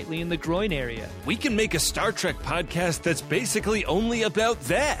too tightly in the groin area. We can make a Star Trek podcast that's basically only about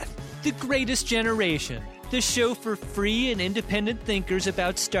that. The Greatest Generation, the show for free and independent thinkers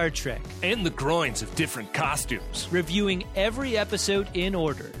about Star Trek. And the groins of different costumes. Reviewing every episode in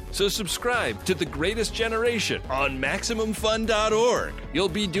order. So subscribe to The Greatest Generation on MaximumFun.org. You'll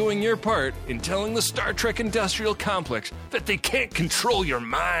be doing your part in telling the Star Trek industrial complex that they can't control your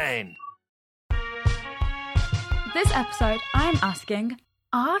mind. This episode, I'm asking,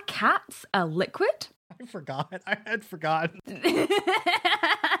 are cats a liquid? I forgot. I had forgotten.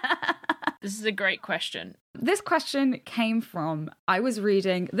 This is a great question. This question came from, I was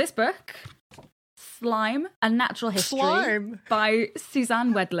reading this book, Slime, A Natural History by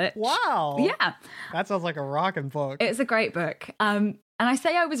Suzanne Wedlich. Wow. Yeah. That sounds like a rockin' book. It's a great book. And I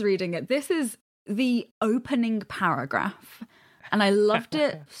say I was reading it. This is the opening paragraph. And I loved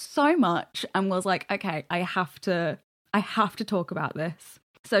it so much and was like, okay, I have to talk about this.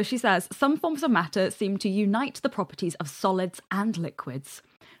 So she says, some forms of matter seem to unite the properties of solids and liquids.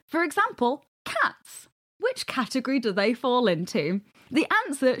 For example, cats. Which category do they fall into? The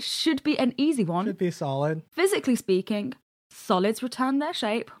answer should be an easy one. Should be solid. Physically speaking, solids return their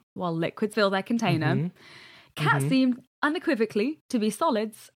shape while liquids fill their container. Cats seem unequivocally to be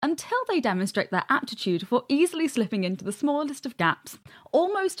solids until they demonstrate their aptitude for easily slipping into the smallest of gaps,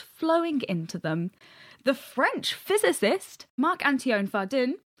 almost flowing into them. The French physicist Marc-Antoine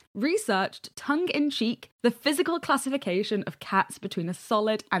Fardin researched, tongue-in-cheek, the physical classification of cats between a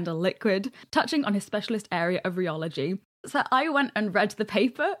solid and a liquid, touching on his specialist area of rheology. So I went and read the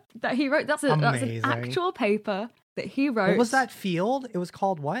paper that he wrote. That's an actual paper that he wrote. What was that field? It was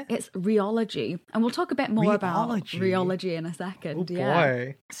called what? It's rheology. And we'll talk a bit more about rheology in a second. Oh,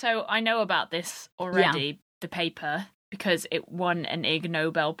 boy. So I know about this already, the paper, because it won an Ig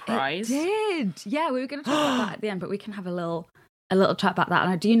Nobel Prize. It did. Yeah, we were going to talk about that at the end, but we can have a little chat about that.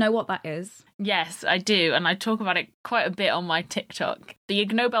 And do you know what that is? Yes, I do. And I talk about it quite a bit on my TikTok. The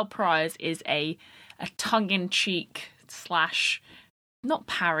Ig Nobel Prize is a tongue-in-cheek / not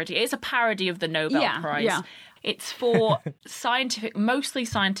parody. It's a parody of the Nobel Prize. Yeah. It's for mostly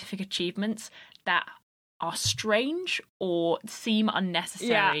scientific achievements that are strange or seem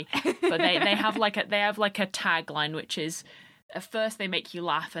unnecessary. Yeah. But they have like a tagline, which is at first they make you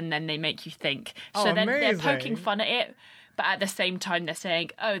laugh and then they make you think. So then they're poking fun at it, but at the same time they're saying,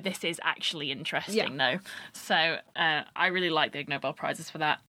 oh, this is actually interesting though. So I really like the Ig Nobel Prizes for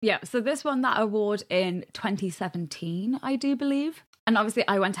that. Yeah, so this won that award in 2017, I do believe. And obviously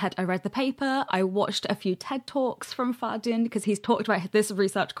I went ahead, I read the paper, I watched a few TED Talks from Fardin because he's talked about this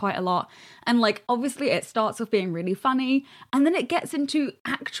research quite a lot. And like, obviously it starts with being really funny and then it gets into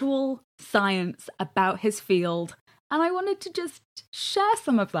actual science about his field. And I wanted to just share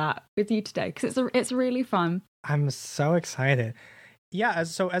some of that with you today because it's really fun. I'm so excited. Yeah,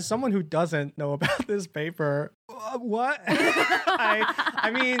 as someone who doesn't know about this paper, what?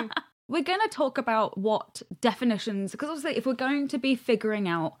 I mean... We're going to talk about what definitions, because obviously if we're going to be figuring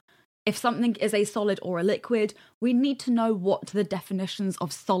out if something is a solid or a liquid, we need to know what the definitions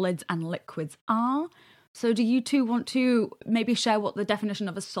of solids and liquids are. So do you two want to maybe share what the definition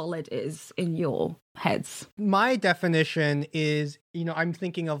of a solid is in your heads? My definition is, I'm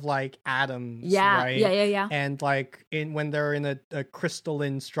thinking of like atoms, right? Yeah. And like when they're in a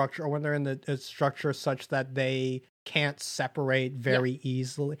crystalline structure or when they're in a structure such that they can't separate very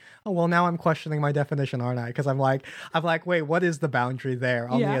easily. Oh, well, now I'm questioning my definition, aren't I? Because I'm like, wait, what is the boundary there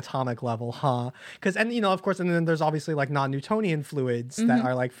on the atomic level, huh? Because, and of course, and then there's obviously like non-Newtonian fluids that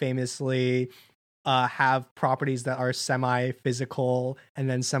are like famously have properties that are semi-physical and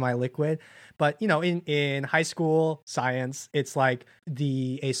then semi-liquid. But, in high school science, it's like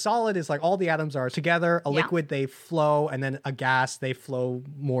a solid is like all the atoms are together, a liquid, they flow, and then a gas, they flow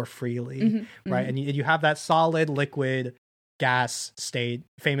more freely, right? And you have that solid, liquid, gas state,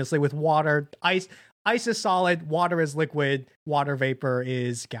 famously with water. Ice is solid, water is liquid, water vapor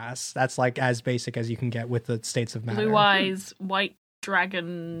is gas. That's like as basic as you can get with the states of matter. Blue eyes, white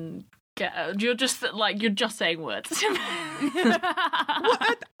dragon... You're just saying words.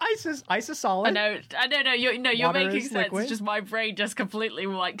 What? Ice is solid. I know. You're Water making is sense. liquid. It's just my brain just completely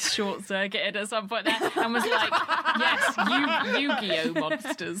like short circuited at some point there and was like, yes, Yu-Gi-Oh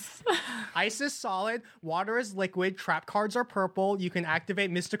monsters. Ice is solid. Water is liquid. Trap cards are purple. You can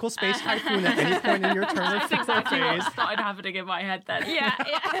activate Mystical Space Typhoon at any point in your turn or That's exactly phase. what started happening in my head then. Yeah.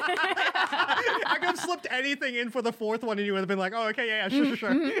 I could have slipped anything in for the fourth one and you would have been like, oh, okay, yeah, sure.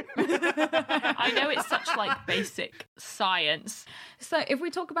 I know it's such like basic science. So if we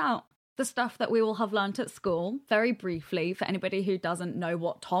talk about the stuff that we will have learnt at school, very briefly, for anybody who doesn't know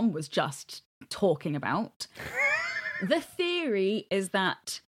what Tom was just talking about, the theory is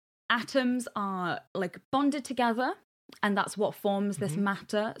that atoms are like bonded together and that's what forms this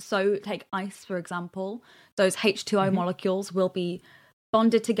matter. So take ice, for example. Those H2O molecules will be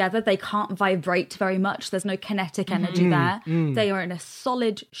bonded together. They can't vibrate very much. There's no kinetic energy there. They are in a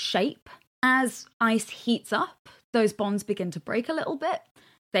solid shape. As ice heats up, those bonds begin to break a little bit.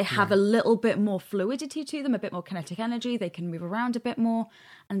 They have a little bit more fluidity to them, a bit more kinetic energy. They can move around a bit more.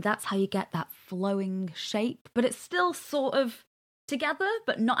 And that's how you get that flowing shape. But it's still sort of together,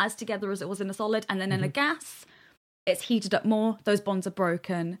 but not as together as it was in a solid. And then in a gas, it's heated up more. Those bonds are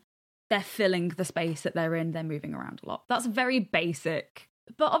broken. They're filling the space that they're in. They're moving around a lot. That's very basic.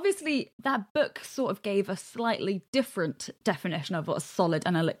 But obviously, that book sort of gave a slightly different definition of what a solid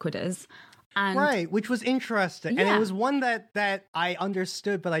and a liquid is. And right, which was interesting. And it was one that I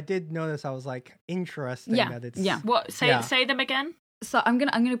understood, but I did notice I was like, interesting that it's... Yeah. What? Say them again? So I'm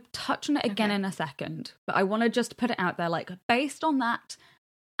gonna touch on it again in a second, but I want to just put it out there, like, based on that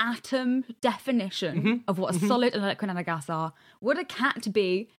atom definition of what a solid, and a liquid, and a gas are, would a cat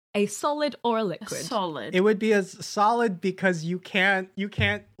be a solid or a liquid? Solid. It would be as solid because you can't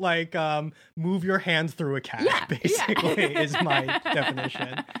like move your hand through a cat. Yeah, basically, is my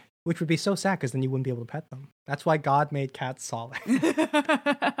definition. Which would be so sad because then you wouldn't be able to pet them. That's why God made cats solid.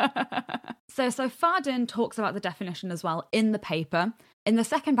 So Fardin talks about the definition as well in the paper. In the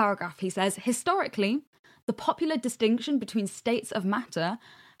second paragraph, he says, historically, the popular distinction between states of matter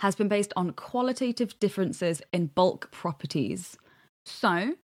has been based on qualitative differences in bulk properties.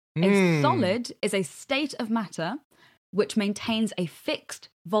 So, a solid is a state of matter which maintains a fixed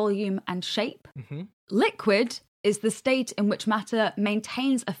volume and shape. Liquid is the state in which matter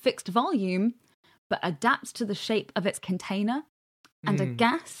maintains a fixed volume but adapts to the shape of its container. And a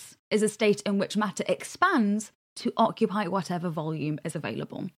gas is a state in which matter expands to occupy whatever volume is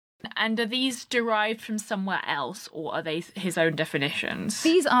available. And are these derived from somewhere else, or are they his own definitions?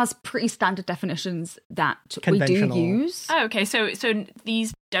 These are pretty standard definitions that we do Conventional. use. Oh, okay. So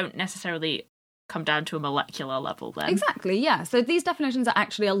these don't necessarily come down to a molecular level then. Exactly, yeah. So these definitions are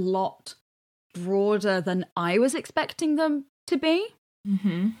actually a lot broader than I was expecting them to be.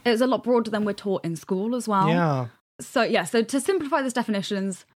 It was a lot broader than we're taught in school as well. Yeah. So to simplify these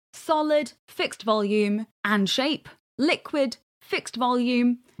definitions, solid, fixed volume and shape. Liquid, fixed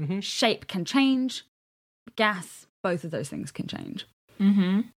volume, shape can change. Gas, both of those things can change.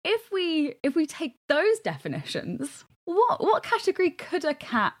 If we take those definitions, what category could a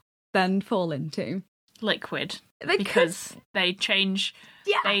cat then fall into? Liquid. They because they change.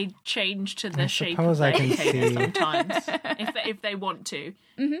 Yeah. They change to the shape suppose of I their can container see. sometimes, if they want to.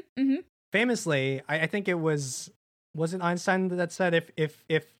 Famously, I think it was it Einstein that said if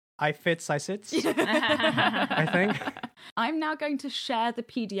I fits, I sits? I think. I'm now going to share the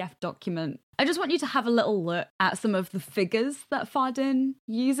PDF document. I just want you to have a little look at some of the figures that Fardin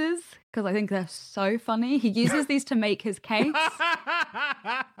uses, because I think they're so funny. He uses these to make his case.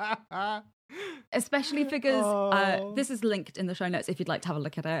 Especially figures, this is linked in the show notes if you'd like to have a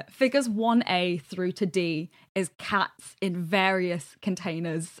look at it. Figures 1A through to D is cats in various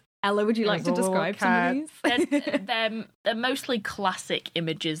containers. Ella, would you like to describe some of these? They're mostly classic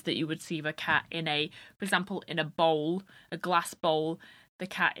images that you would see of a cat in for example, in a bowl, a glass bowl. The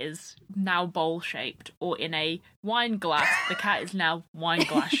cat is now bowl-shaped, or in a wine glass, the cat is now wine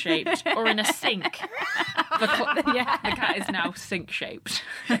glass-shaped, or in a sink, the cat is now sink-shaped.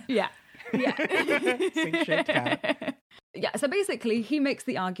 Yeah. Sink-shaped cat. Yeah, so basically he makes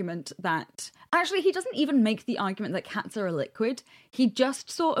the argument that... Actually, he doesn't even make the argument that cats are a liquid. He just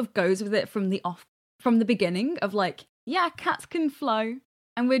sort of goes with it from the beginning of like, yeah, cats can flow,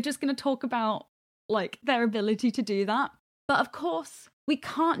 and we're just going to talk about like their ability to do that. But of course, we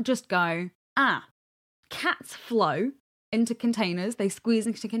can't just go, cats flow into containers, they squeeze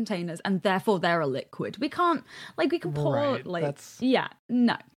into containers, and therefore they're a liquid. We can't, we can pour, Right,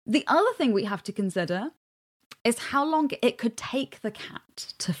 no. The other thing we have to consider is how long it could take the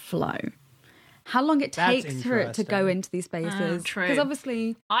cat to flow. How long it That's takes for it to go interesting. into these spaces. True. Because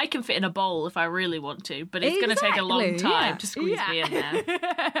obviously... I can fit in a bowl if I really want to, but it's going to take a long time to squeeze me in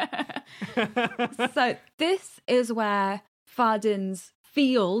there. So this is where Fardin's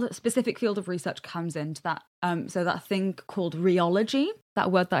specific field of research comes into that. So that thing called rheology,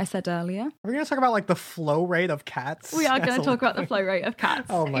 that word that I said earlier. Are we going to talk about like the flow rate of cats? We are going to talk about the flow rate of cats.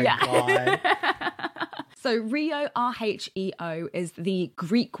 Oh my God. So rheo, R-H-E-O, is the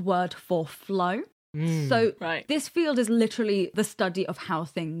Greek word for flow. So this field is literally the study of how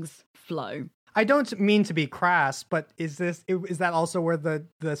things flow. I don't mean to be crass, but is that also where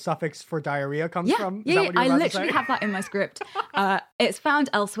the suffix for diarrhea comes from? Is that what you were I about to literally say? have that in my script. It's found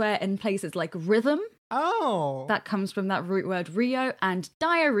elsewhere in places like rhythm. Oh. That comes from that root word rheo, and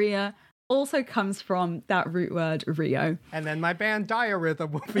diarrhea also comes from that root word rheo. And then my band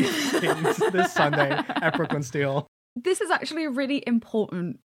Diarrhythm will be playing this Sunday at Brooklyn Steel. This is actually a really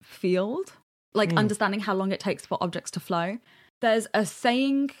important field, understanding how long it takes for objects to flow. There's a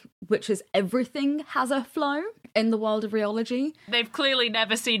saying, which is everything has a flow in the world of rheology. They've clearly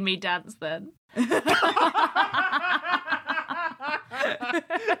never seen me dance then.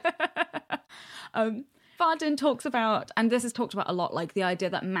 Fardin talks about, and this is talked about a lot, like the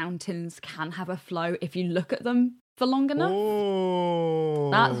idea that mountains can have a flow if you look at them for long enough. Oh.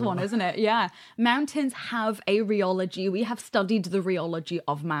 That's one, isn't it? Yeah. Mountains have a rheology. We have studied the rheology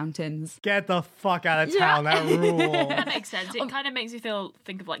of mountains. Get the fuck out of town. That rules. That makes sense. It kind of makes you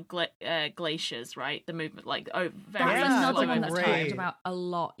think of like glaciers, right? The movement, very That's Yeah, another that's one that's great. talked about a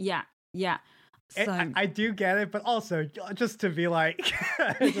lot. Yeah. I do get it, but also just to be like,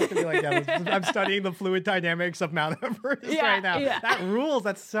 yeah, I'm studying the fluid dynamics of Mount Everest right now. Yeah. That rules.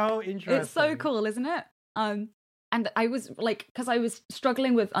 That's so interesting. It's so cool, isn't it? And I was like, because I was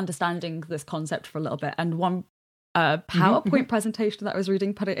struggling with understanding this concept for a little bit, and one PowerPoint presentation that I was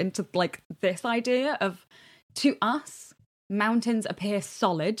reading put it into like this idea of, to us, mountains appear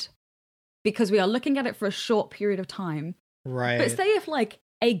solid because we are looking at it for a short period of time. Right. But say if like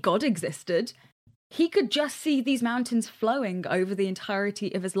a god existed, he could just see these mountains flowing over the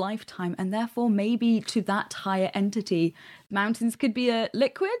entirety of his lifetime, and therefore maybe to that higher entity, mountains could be a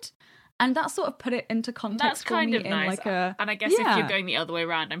liquid. And that sort of put it into context. That's kind of in nice. Like a, and I guess if you're going the other way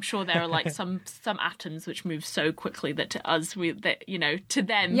around, I'm sure there are like some atoms which move so quickly that to us, to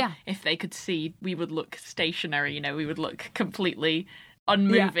them, if they could see, we would look stationary. We would look completely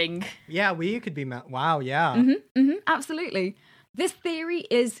unmoving. Yeah, we could be. Wow. Yeah. Absolutely. This theory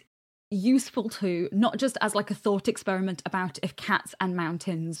is useful too, not just as like a thought experiment about if cats and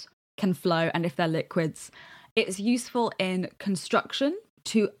mountains can flow and if they're liquids. It's useful in construction,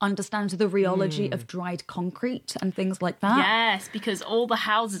 to understand the rheology of dried concrete and things like that. Yes, because all the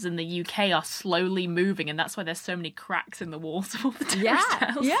houses in the UK are slowly moving, and that's why there's so many cracks in the walls of all the terraced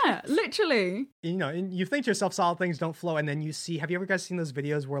houses. Yeah, literally. And you think to yourself, solid things don't flow, and then you see. Have you ever guys seen those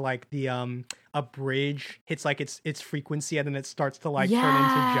videos where like the a bridge hits like its frequency, and then it starts to like turn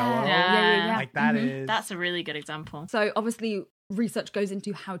into jello? Yeah. Like that is. That's a really good example. So obviously, research goes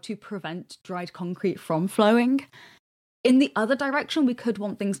into how to prevent dried concrete from flowing. In the other direction, we could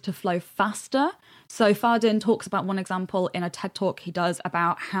want things to flow faster. So Fardin talks about one example in a TED Talk he does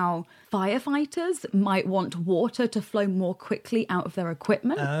about how firefighters might want water to flow more quickly out of their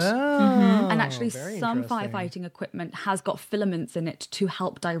equipment. And actually some firefighting equipment has got filaments in it to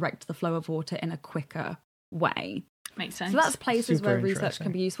help direct the flow of water in a quicker way. Makes sense. So that's places where research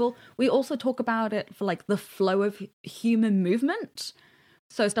can be useful. We also talk about it for like the flow of human movement.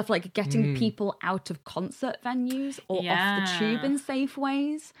 So stuff like getting people out of concert venues or off the tube in safe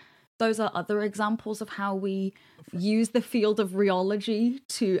ways. Those are other examples of how we use the field of rheology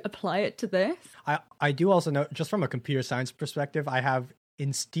to apply it to this. I do also know, just from a computer science perspective, I have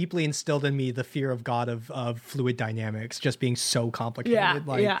deeply instilled in me the fear of God of fluid dynamics just being so complicated.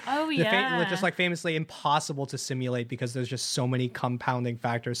 Just like famously impossible to simulate because there's just so many compounding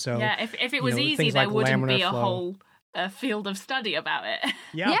factors. So if it was easy, there wouldn't be a whole field of study about it.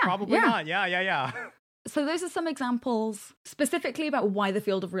 Probably not. Yeah. So those are some examples specifically about why the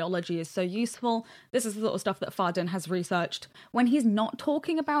field of rheology is so useful. This is the sort of stuff that Fardin has researched when he's not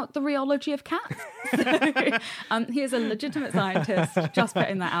talking about the rheology of cats. So, he is a legitimate scientist, just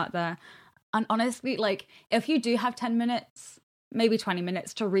putting that out there. And honestly, like, if you do have 10 minutes, maybe 20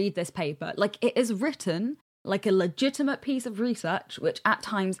 minutes to read this paper, like, it is written like a legitimate piece of research, which at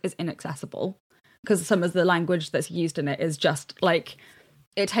times is inaccessible. Because some of the language that's used in it is just like,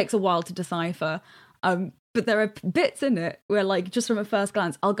 it takes a while to decipher. But there are bits in it where, like, just from a first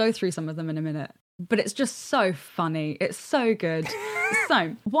glance, I'll go through some of them in a minute. But it's just so funny. It's so good.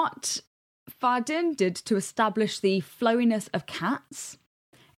 So what Fardin did to establish the flowiness of cats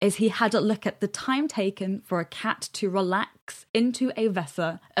is he had a look at the time taken for a cat to relax into a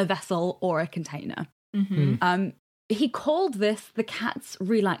vessel or a container. He called this the cat's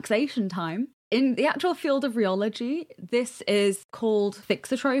relaxation time. In the actual field of rheology, this is called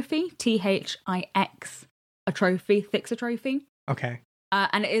thixotrophy, Thix atrophy, thixotrophy. Okay.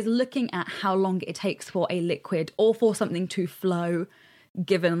 And it is looking at how long it takes for a liquid or for something to flow,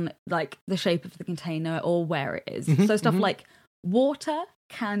 given like the shape of the container or where it is. So stuff like water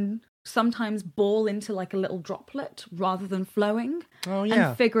can sometimes ball into like a little droplet rather than flowing.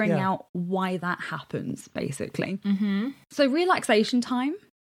 And figuring out why that happens, basically. So relaxation time,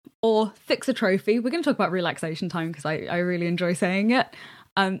 or thixotrophy. We're going to talk about relaxation time because I really enjoy saying it.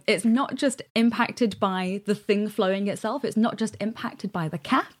 It's not just impacted by the thing flowing itself. It's not just impacted by the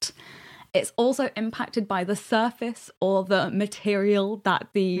cat. It's also impacted by the surface or the material that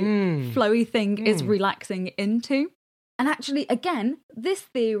the flowy thing is relaxing into. And actually, again, this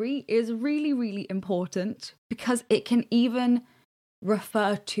theory is really, really important because it can even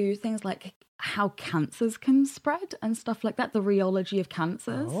refer to things like how cancers can spread and stuff like that, the rheology of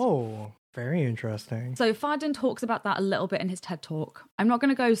cancers. Oh, very interesting. So Fardin talks about that a little bit in his TED Talk. I'm not going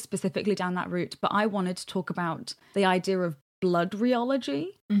to go specifically down that route, but I wanted to talk about the idea of blood rheology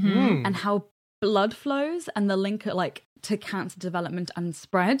and how blood flows and the link like to cancer development and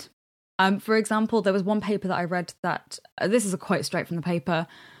spread. For example, there was one paper that I read that, this is a quote straight from the paper,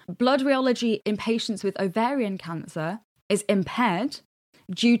 blood rheology in patients with ovarian cancer is impaired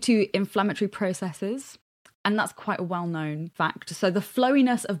due to inflammatory processes. And that's quite a well-known fact. So the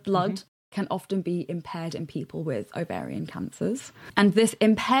flowiness of blood can often be impaired in people with ovarian cancers. And this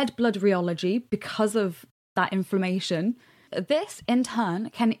impaired blood rheology, because of that inflammation, this in turn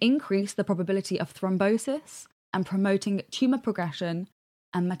can increase the probability of thrombosis and promoting tumour progression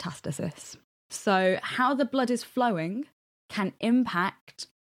and metastasis. So how the blood is flowing can impact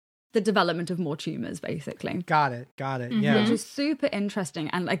the development of more tumours, basically. Got it. Yeah. Which is super interesting.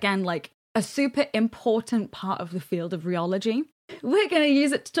 And again, like a super important part of the field of rheology. We're going to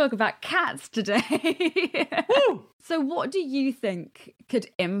use it to talk about cats today. Woo! So what do you think could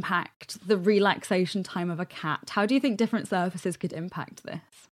impact the relaxation time of a cat? How do you think different surfaces could impact this?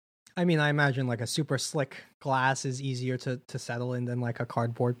 I mean, I imagine like a super slick glass is easier to settle in than like a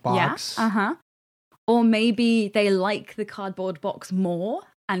cardboard box. Yeah, Or maybe they like the cardboard box more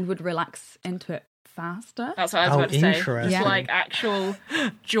and would relax into it faster. That's what I was about to say. Interesting. It's like actual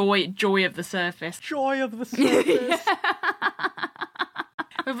joy of the surface. Joy of the surface.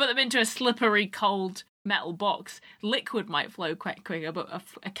 We put them into a slippery, cold metal box. Liquid might flow quite quicker, but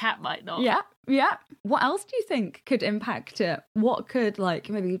a cat might not. Yeah. What else do you think could impact it? What could, like,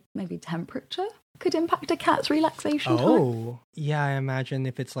 maybe temperature could impact a cat's relaxation time? Oh, yeah. I imagine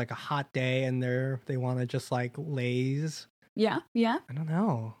if it's like a hot day and they want to just like laze. Yeah. I don't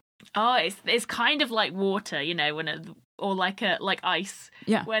know. Oh, it's kind of like water, you know, or like ice.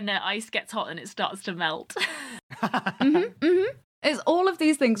 Yeah. When ice gets hot and it starts to melt. It's all of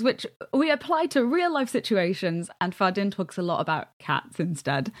these things which we apply to real life situations, and Fardin talks a lot about cats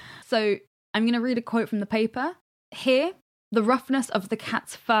instead. So I'm going to read a quote from the paper. Here, the roughness of the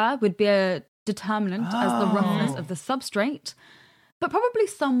cat's fur would be a determinant as the roughness of the substrate, but probably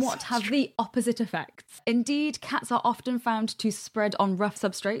somewhat have the opposite effects. Indeed, cats are often found to spread on rough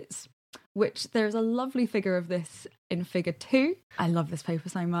substrates, which there's a lovely figure of this in figure 2. I love this paper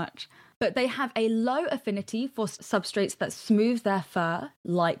so much. But they have a low affinity for substrates that smooth their fur,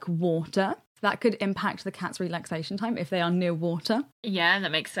 like water. That could impact the cat's relaxation time if they are near water. Yeah,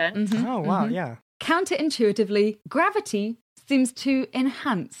 that makes sense. Oh, wow, yeah. Counterintuitively, gravity seems to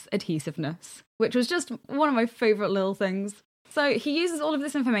enhance adhesiveness, which was just one of my favourite little things. So he uses all of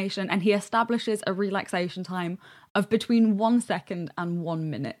this information and he establishes a relaxation time of between 1 second and 1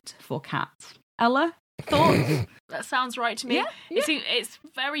 minute for cats. Ella, thoughts? That sounds right to me. Yeah. It's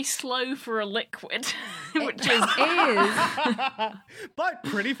very slow for a liquid, which is But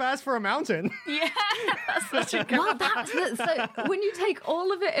pretty fast for a mountain. yeah. That's such a good. Well, so when you take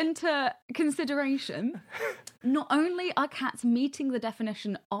all of it into consideration, not only are cats meeting the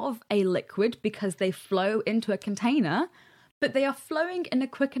definition of a liquid because they flow into a container, but they are flowing in a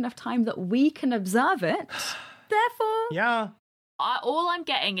quick enough time that we can observe it. Therefore, Yeah. All I'm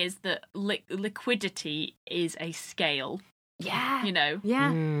getting is that liquidity is a scale. yeah, You know,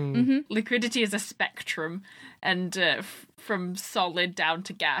 yeah. liquidity is a spectrum, and from solid down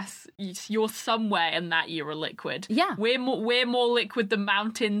to gas, you're somewhere in that you're a liquid. Yeah. we're more liquid than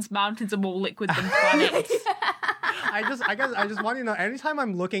mountains. Mountains are more liquid than planets. I just want you to know, anytime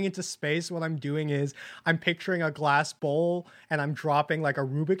I'm looking into space, what I'm doing is I'm picturing a glass bowl and I'm dropping like a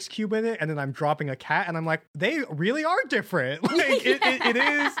Rubik's Cube in it, and then I'm dropping a cat, and I'm like, they really are different. Like it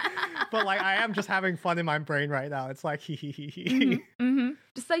is, but like I am just having fun in my brain right now. It's like So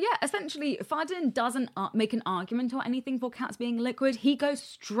yeah, essentially, Fardin doesn't make an argument or anything for cats being liquid. He goes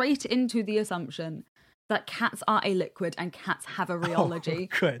straight into the assumption that cats are a liquid and cats have a rheology,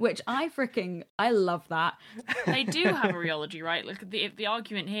 good. which I love that. They do have a rheology, right? Like the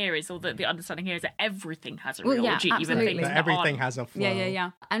argument here is, or the understanding here is that everything has a Well, yeah, rheology, even absolutely. things that Everything aren't. has a flow.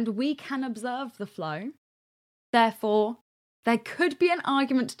 Yeah. And we can observe the flow. Therefore, there could be an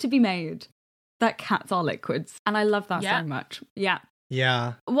argument to be made that cats are liquids. And I love that Yeah. so much. Yeah.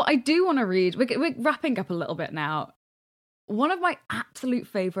 Yeah. What I do want to read, we're wrapping up a little bit now. One of my absolute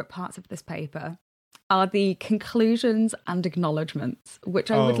favourite parts of this paper are the conclusions and acknowledgements, which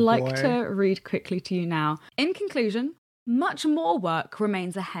I would like to read quickly to you now. In conclusion, much more work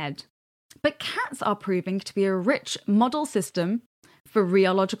remains ahead, but cats are proving to be a rich model system for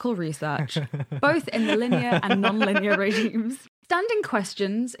rheological research, both in the linear and non-linear regimes. Standing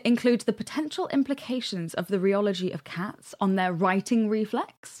questions include the potential implications of the rheology of cats on their writing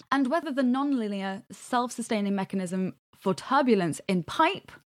reflex, and whether the non-linear self-sustaining mechanism for turbulence in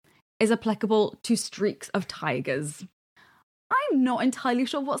pipe is applicable to streaks of tigers. I'm not entirely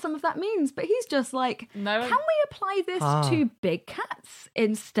sure what some of that means, but he's just like, No. can we apply this to big cats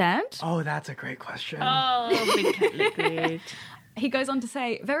instead? Oh, that's a great question. Oh, big cat liquid. He goes on to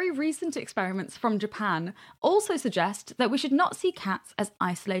say, very recent experiments from Japan also suggest that we should not see cats as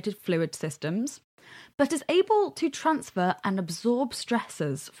isolated fluid systems, but as able to transfer and absorb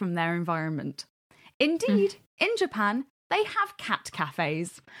stressors from their environment. Indeed, in Japan, they have cat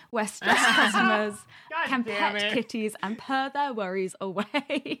cafes where stressed customers can damn pet it. kitties and purr their worries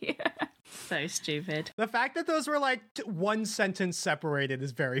away. So stupid. The fact that those were like one sentence separated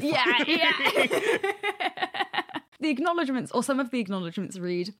is very funny. Yeah. The acknowledgements, or some of the acknowledgements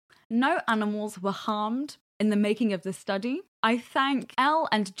read, no animals were harmed in the making of this study. I thank L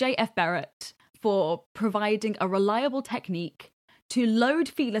and JF Barrett for providing a reliable technique to load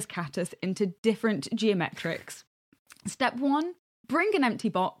Felis catus into different geometrics. Step 1, bring an empty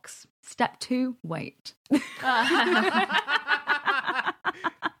box. Step 2, wait.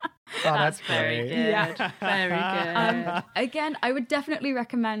 Oh, that's very great. good. Yeah. Very good. Again, I would definitely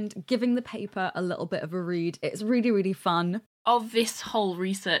recommend giving the paper a little bit of a read. It's really, really fun. Of this whole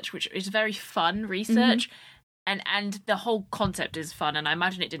research, which is very fun research, and the whole concept is fun, and I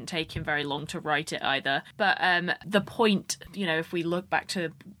imagine it didn't take him very long to write it either. But the point, you know, if we look back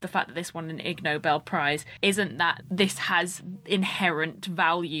to the fact that this won an Ig Nobel Prize, isn't that this has inherent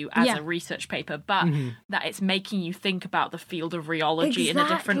value as a research paper, but that it's making you think about the field of rheology in a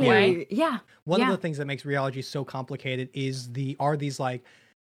different way. Yeah. One of the things that makes rheology so complicated is are these like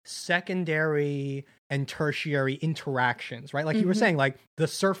secondary and tertiary interactions, right? Like you were saying, like the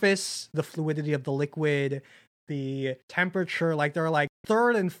surface, the fluidity of the liquid, the temperature, like there are like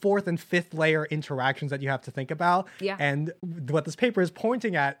third and fourth and fifth layer interactions that you have to think about. Yeah. And what this paper is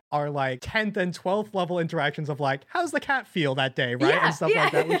pointing at are like 10th and 12th level interactions of like, how's the cat feel that day, right? Yeah, And stuff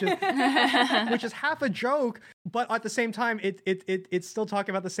like that, which is half a joke, but at the same time, it's still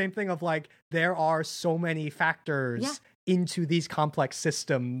talking about the same thing of like, there are so many factors into these complex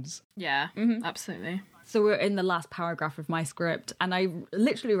systems. Yeah, absolutely. So we're in the last paragraph of my script, and I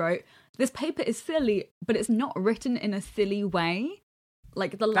literally wrote, this paper is silly, but it's not written in a silly way.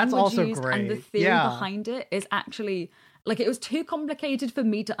 Like the That's language also used and the great. theory Yeah. behind it is actually, like, it was too complicated for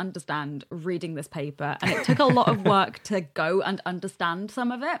me to understand reading this paper, and it took a lot of work to go and understand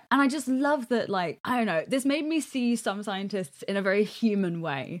some of it. And I just love that, like, I don't know, this made me see some scientists in a very human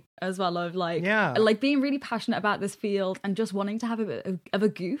way as well, of like, like being really passionate about this field and just wanting to have a bit of a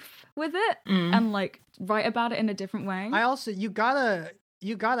goof with it and like write about it in a different way. I also, you gotta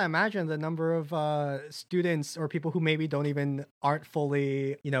imagine the number of students or people who maybe aren't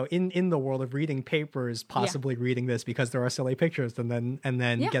fully, you know, in the world of reading papers, possibly reading this because there are silly pictures, and then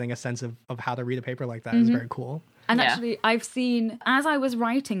getting a sense of how to read a paper like that is very cool. And actually, I've seen, as I was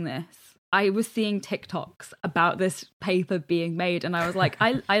writing this, I was seeing TikToks about this paper being made, and I was like,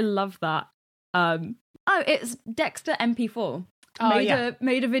 I love that. It's Dexter MP4.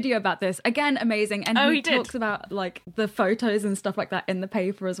 Made a video about this. Again, amazing. And he talks about like the photos and stuff like that in the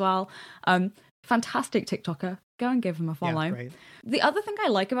paper as well. Fantastic TikToker. Go and give him a follow. Yeah, right. The other thing I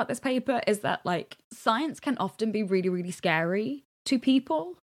like about this paper is that like science can often be really, really scary to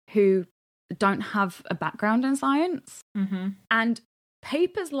people who don't have a background in science. And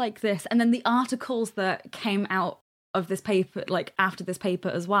papers like this, and then the articles that came out of this paper, like after this paper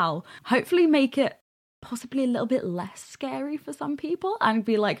as well, hopefully make it possibly a little bit less scary for some people and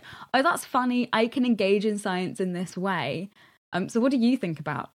be like, oh, that's funny, I can engage in science in this way. So what do you think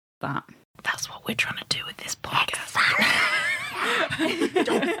about that? That's what we're trying to do with this podcast.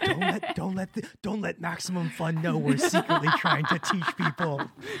 Don't let Maximum Fun know we're secretly trying to teach people.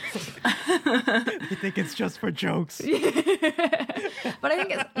 They think it's just for jokes. But I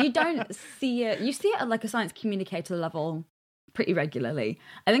think you don't see it. You see it at like a science communicator level pretty regularly.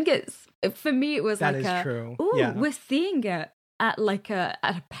 I think for me it was that like is true. Ooh, yeah. We're seeing it at like at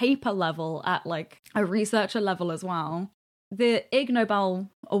a paper level, at like a researcher level as well. The Ig Nobel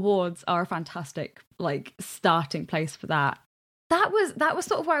Awards are a fantastic like starting place for that. That was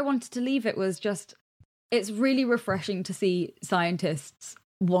sort of where I wanted to leave it, was just, it's really refreshing to see scientists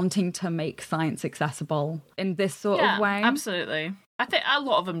wanting to make science accessible in this sort of way. Absolutely. I think a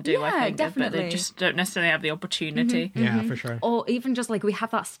lot of them do, I think, definitely. but they just don't necessarily have the opportunity. Yeah, for sure. Or even just like we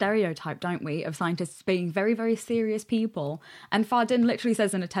have that stereotype, don't we, of scientists being very, very serious people. And Fardin literally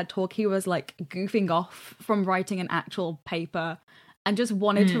says in a TED talk he was like goofing off from writing an actual paper and just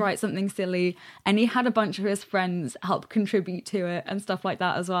wanted to write something silly. And he had a bunch of his friends help contribute to it and stuff like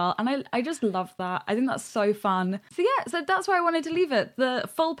that as well. And I just love that. I think that's so fun. So yeah, so that's where I wanted to leave it. The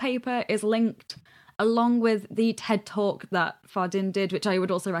full paper is linked along with the TED talk that Fardin did, which I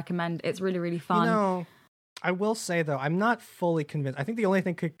would also recommend. It's really, really fun. You know, I will say though, I'm not fully convinced. I think the only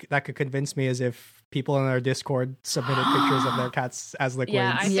thing that could convince me is if people in our Discord submitted pictures of their cats as liquids.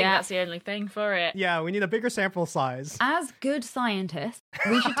 Yeah, I think that's the only thing for it. Yeah, we need a bigger sample size. As good scientists,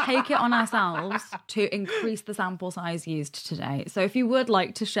 we should take it on ourselves to increase the sample size used today. So if you would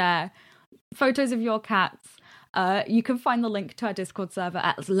like to share photos of your cats, you can find the link to our Discord server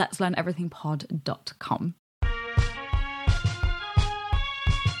at letslearneverythingpod.com.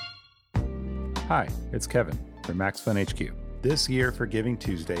 Hi, it's Kevin from Max Fun HQ. This year for Giving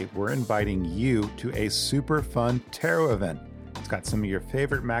Tuesday, we're inviting you to a super fun tarot event. It's got some of your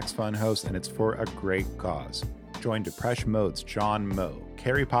favorite Max Fun hosts, and it's for a great cause. Join Depeche Mode's John Moe,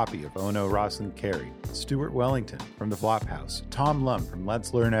 Carrie Poppy of Ono, Ross and Carrie, Stuart Wellington from the Flophouse, Tom Lum from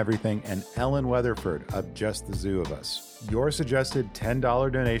Let's Learn Everything, and Ellen Weatherford of Just the Zoo of Us. Your suggested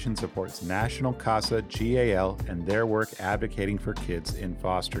 $10 donation supports National Casa GAL and their work advocating for kids in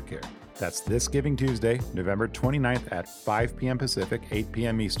foster care. That's this Giving Tuesday, November 29th at 5 p.m. Pacific, 8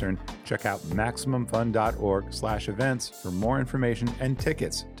 p.m. Eastern. Check out MaximumFun.org/events for more information and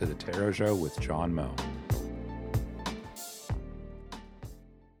tickets to the Tarot Show with John Moe.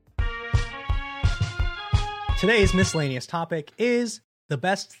 Today's miscellaneous topic is the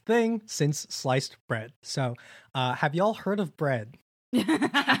best thing since sliced bread. So, have y'all heard of bread? No,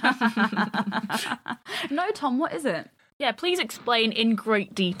 Tom, what is it? Yeah, please explain in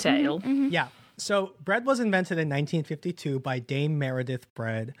great detail. Yeah. So bread was invented in 1952 by Dame Meredith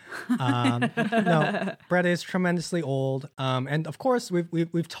Bread. No, bread is tremendously old. And of course,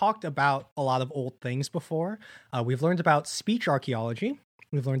 we've talked about a lot of old things before. We've learned about speech archaeology.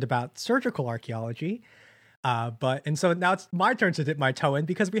 We've learned about surgical archaeology. And so now it's my turn to dip my toe in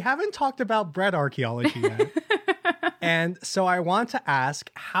because we haven't talked about bread archaeology yet. And so I want to ask,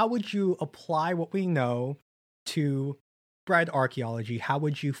 how would you apply what we know to bread archaeology? How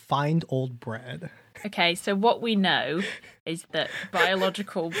would you find old bread? Okay, so what we know is that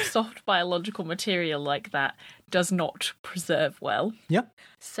soft biological material like that does not preserve well. Yep.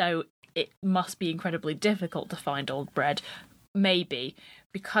 So it must be incredibly difficult to find old bread. Maybe,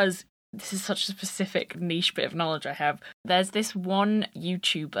 because this is such a specific niche bit of knowledge I have. There's this one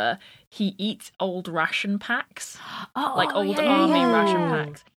YouTuber, he eats old ration packs, like old army ration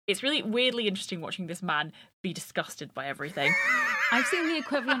packs. It's really weirdly interesting watching this man be disgusted by everything. I've seen the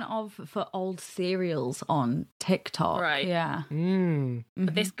equivalent for old cereals on TikTok. Right. Yeah.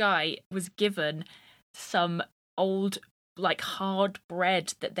 But this guy was given some old, like, hard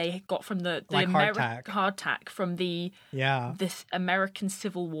bread that they got from the like hardtack from this American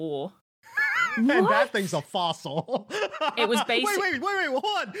Civil War. And that thing's a fossil. It was basically wait, hold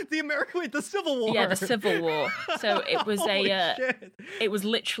on. The Civil War. Yeah, the Civil War. So it was shit. It was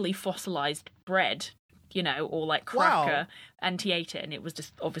literally fossilized bread, or like cracker, and he ate it, and it was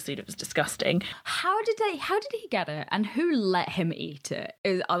just obviously it was disgusting. How did he get it, and who let him eat it?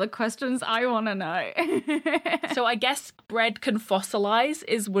 Are the questions I want to know. So I guess bread can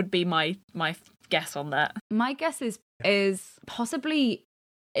fossilize would be my guess on that. My guess is possibly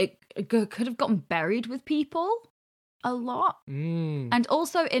it could have gotten buried with people a lot. And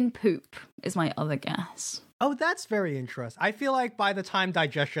also in poop is my other guess. Oh, that's very interesting. I feel like by the time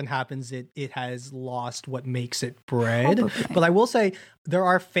digestion happens, it has lost what makes it bread. Probably. But I will say there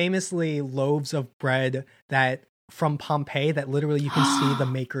are famously loaves of bread that from Pompeii that literally you can see the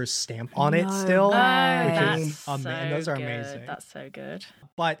maker's stamp on it still. And those are amazing. That's so good.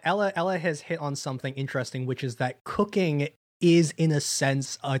 But Ella has hit on something interesting, which is that cooking is, in a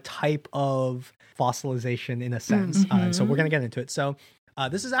sense, a type of fossilization, in a sense. And so we're going to get into it. So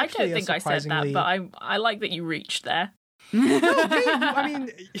this is actually I don't think I said that, but I like that you reached there. I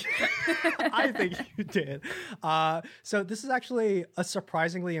mean, I think you did. So this is actually a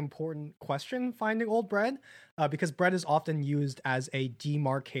surprisingly important question, finding old bread, because bread is often used as a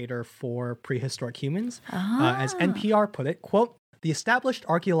demarcator for prehistoric humans. As NPR put it, quote, "The established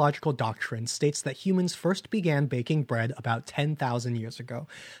archaeological doctrine states that humans first began baking bread about 10,000 years ago.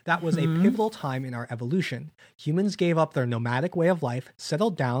 That was a pivotal time in our evolution. Humans gave up their nomadic way of life,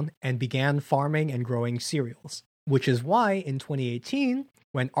 settled down, and began farming and growing cereals. Which is why, in 2018,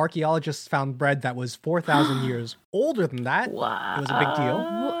 when archaeologists found bread that was 4,000 years older than that, it was a big deal.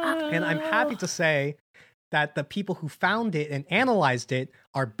 And I'm happy to say that the people who found it and analyzed it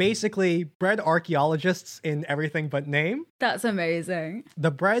are basically bread archaeologists in everything but name. That's amazing.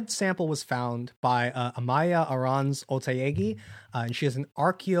 The bread sample was found by Amaya Aranz Otayegi, and she is an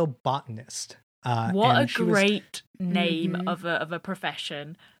archaeobotanist. What a great name of a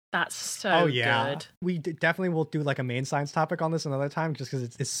profession. That's so good. We definitely will do like a main science topic on this another time just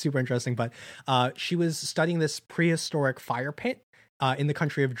because it's super interesting. But she was studying this prehistoric fire pit in the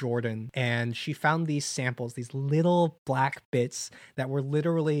country of Jordan, and she found these samples, these little black bits that were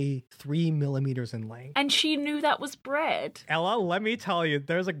literally 3 millimeters in length. And she knew that was bread. Ella, let me tell you,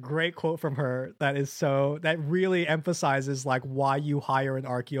 there's a great quote from her that really emphasizes like why you hire an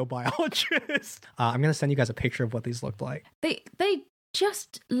archaeobiologist. I'm gonna send you guys a picture of what these looked like. They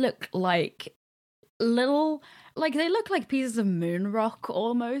just look like they look like pieces of moon rock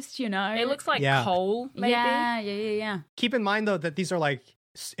almost, It looks like coal, maybe. Yeah. Keep in mind though that these are like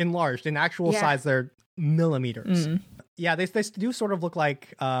enlarged. In actual size, they're millimeters. Yeah, they do sort of look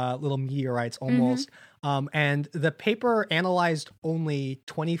like little meteorites almost. And the paper analyzed only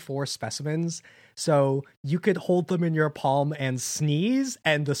 24 specimens. So you could hold them in your palm and sneeze,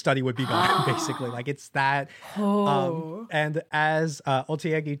 and the study would be gone, basically. Like, it's that. And as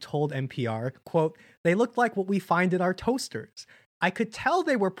Otiegi told NPR, quote, "They looked like what we find in our toasters. I could tell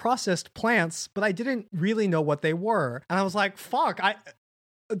they were processed plants, but I didn't really know what they were." And I was like, fuck,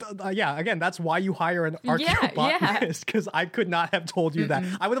 yeah, again, that's why you hire an archaeobotanist, because I could not have told you that.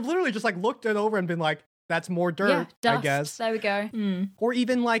 I would have literally just like looked it over and been like, that's more dirt, dust. I guess. There we go. Or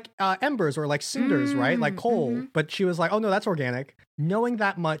even like embers or like cinders, right? Like coal. But she was like, oh no, that's organic. Knowing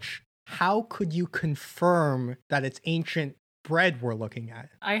that much, how could you confirm that it's ancient bread we're looking at?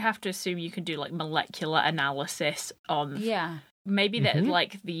 I have to assume you can do like molecular analysis on maybe that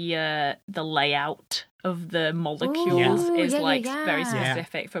like the layout of the molecules is very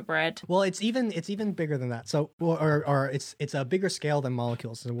specific for bread. Well, it's even bigger than that. So or it's a bigger scale than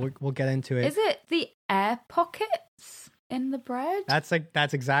molecules. So we'll get into it. Is it the air pockets in the bread? That's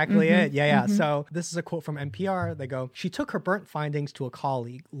exactly it. Yeah. So this is a quote from NPR. They go, "She took her burnt findings to a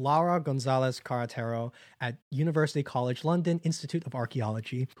colleague, Laura Gonzalez Carretero at University College London Institute of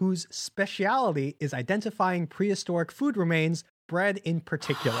Archaeology, whose speciality is identifying prehistoric food remains, bread in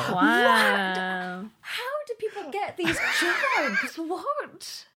particular." Wow. How do people get these jobs?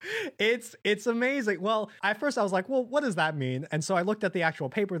 What? It's amazing. Well, at first I was like, well, what does that mean? And so I looked at the actual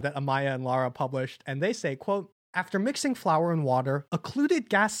paper that Amaya and Lara published, and they say, quote, "After mixing flour and water, occluded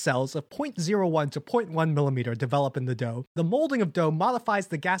gas cells of 0.01 to 0.1 millimeter develop in the dough. The molding of dough modifies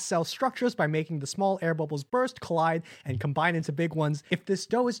the gas cell structures by making the small air bubbles burst, collide, and combine into big ones. If this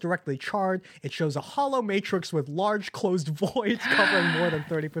dough is directly charred, it shows a hollow matrix with large closed voids covering more than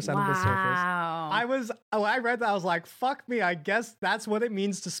 30% of the surface." When I read that, I was like, fuck me, I guess that's what it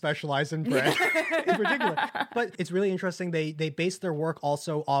means to specialize in bread in particular. But it's really interesting. They base their work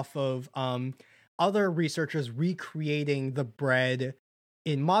also off of other researchers recreating the bread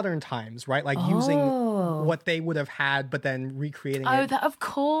in modern times, right? Like using what they would have had, but then recreating it. That, of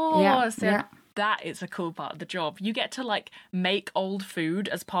course. Yeah. That is a cool part of the job. You get to like make old food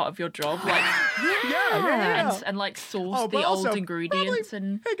as part of your job, like and like source the old ingredients.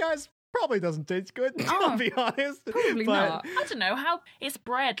 And hey guys, probably doesn't taste good. I'll be honest. Probably not. I don't know how it's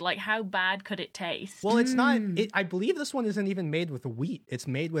bread. Like, how bad could it taste? Well, it's not. I believe this one isn't even made with wheat. It's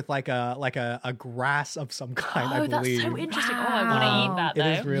made with like a grass of some kind. I believe. That's so interesting. Wow. I want to eat that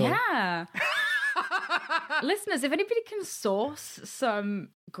though. It is real. Yeah. Listeners, if anybody can source some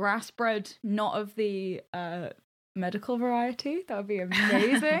grass bread, not of the medical variety, that would be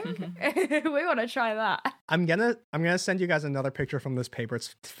amazing. We want to try that. I'm gonna send you guys another picture from this paper.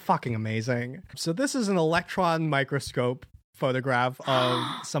 It's fucking amazing. So this is an electron microscope photograph of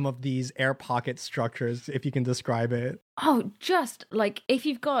some of these air pocket structures, if you can describe it. Oh, just like if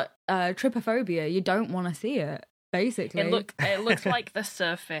you've got trypophobia, you don't want to see it. Basically, it looks like the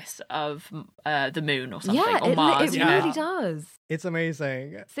surface of the moon or something, or Mars. It really does. It's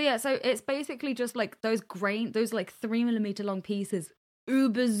amazing. So it's basically just like those like 3 millimeter long pieces,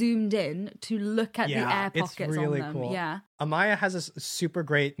 uber zoomed in to look at the air pockets it's really on them. Cool. Yeah, Amaya has a super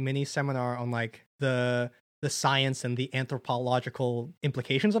great mini seminar on like the science and the anthropological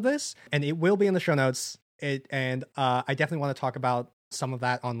implications of this, and it will be in the show notes. I definitely want to talk about some of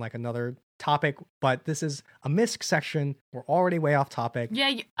that on like another topic, but this is a MISC section. We're already way off topic.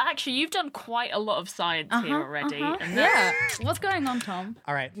 Yeah, you've done quite a lot of science here already. And yeah. What's going on, Tom?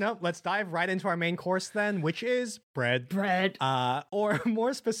 All right, let's dive right into our main course then, which is bread. Or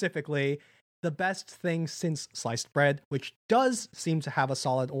more specifically, the best thing since sliced bread, which does seem to have a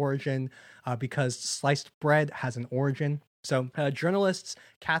solid origin because sliced bread has an origin. So journalists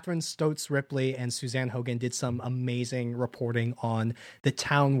Catherine Stotz Ripley and Suzanne Hogan did some amazing reporting on the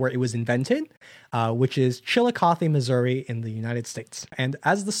town where it was invented, which is Chillicothe, Missouri in the United States. And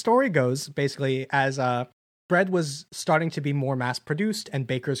as the story goes, basically as bread was starting to be more mass produced and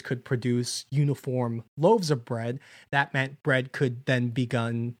bakers could produce uniform loaves of bread, that meant bread could then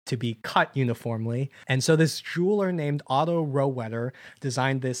begun to be cut uniformly. And so this jeweler named Otto Rohwedder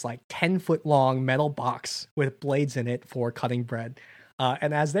designed this like 10-foot long metal box with blades in it for cutting bread.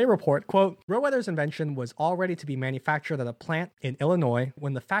 And as they report, quote, Rohwedder's invention was all ready to be manufactured at a plant in Illinois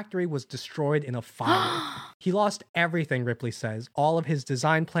when the factory was destroyed in a fire. He lost everything, Ripley says, all of his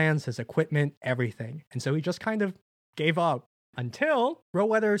design plans, his equipment, everything. And so he just kind of gave up until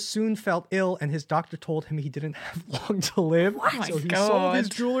Rohwedder soon felt ill and his doctor told him he didn't have long to live. So he sold his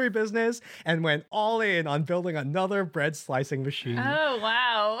jewelry business and went all in on building another bread slicing machine. Oh,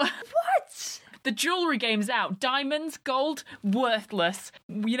 wow. What? The jewelry game's out. Diamonds, gold, worthless.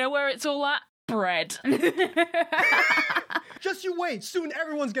 You know where it's all at? Bread. Just you wait. Soon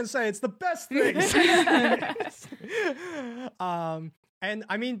everyone's going to say it's the best thing. And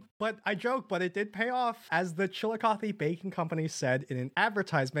I mean, but I joke, but it did pay off. As the Chillicothe Baking Company said in an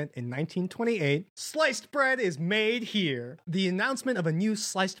advertisement in 1928, sliced bread is made here. The announcement of a new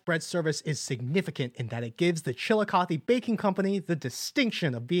sliced bread service is significant in that it gives the Chillicothe Baking Company the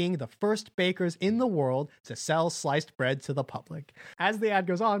distinction of being the first bakers in the world to sell sliced bread to the public. As the ad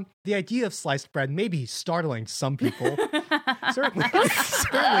goes on, the idea of sliced bread may be startling to some people. Certainly,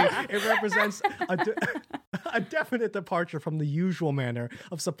 it represents a definite departure from the usual manner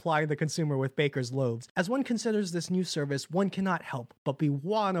of supplying the consumer with baker's loaves. As one considers this new service, one cannot help but be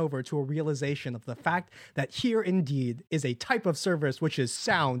won over to a realization of the fact that here indeed is a type of service which is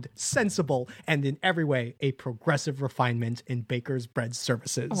sound, sensible, and in every way a progressive refinement in baker's bread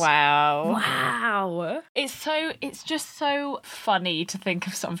services. Wow. It's just so funny to think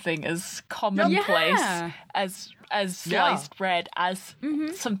of something as commonplace as sliced bread as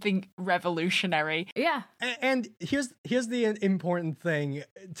something revolutionary. Yeah. And here's the important thing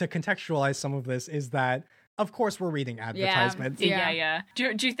to contextualize some of this is that, of course, we're reading advertisements. Yeah.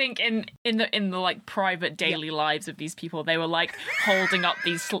 Do you think in the like private daily lives of these people, they were like holding up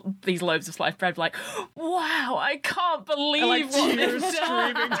these loaves of sliced bread, like, wow, I can't believe what tears this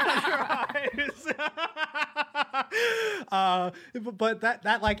streaming down your eyes. But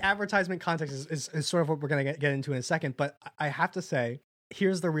that like advertisement context is sort of what we're gonna get into in a second. But I have to say,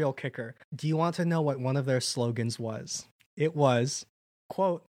 here's the real kicker. Do you want to know what one of their slogans was? It was,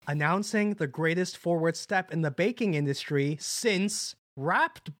 quote, announcing the greatest forward step in the baking industry since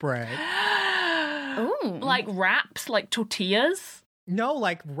wrapped bread. Ooh. Like wraps, like tortillas? No,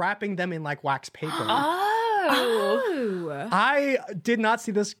 like wrapping them in like wax paper. Oh. I did not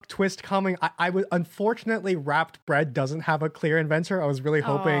see this twist coming. I would, unfortunately, wrapped bread doesn't have a clear inventor. I was really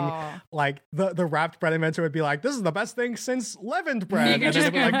hoping like the wrapped bread inventor would be like, this is the best thing since leavened bread. You And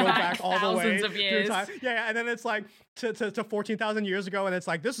just then it would like go go back all the way thousands of through years. time. Yeah, and then it's like to 14,000 years ago, and it's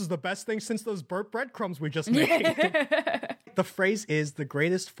like, this is the best thing since those burnt breadcrumbs we just made. The phrase is the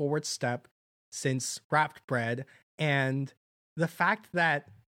greatest forward step since wrapped bread, and the fact that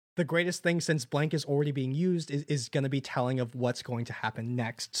the greatest thing since blank is already being used is going to be telling of what's going to happen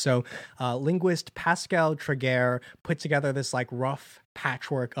next. So linguist Pascal Treguer put together this like rough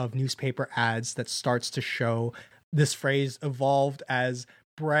patchwork of newspaper ads that starts to show this phrase evolved as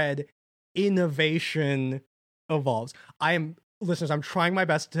bread innovation evolves. Listeners, I'm trying my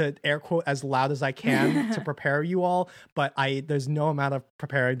best to air quote as loud as I can to prepare you all, but there's no amount of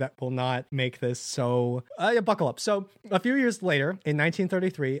preparing that will not make this so buckle up. So a few years later, in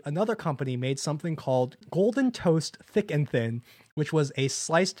 1933, another company made something called Golden Toast Thick and Thin, which was a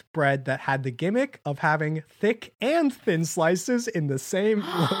sliced bread that had the gimmick of having thick and thin slices in the same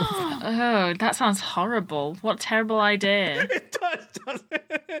loaf. Oh, that sounds horrible. What a terrible idea. It does, doesn't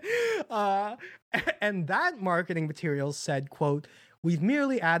it? And that marketing material said, quote, we've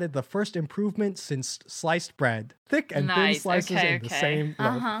merely added the first improvement since sliced bread. Thick and thin slices in the same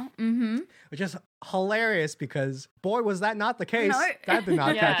loaf. Which is hilarious because, boy, was that not the case. No. That did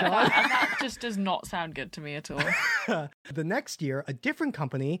not catch on. That just does not sound good to me at all. The next year, a different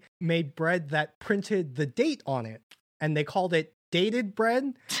company made bread that printed the date on it, and they called it dated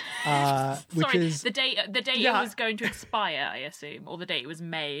bread, which is the date it was going to expire, I assume, or the date it was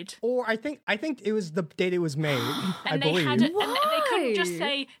made. Or I think it was the date it was made. I believe. And they couldn't just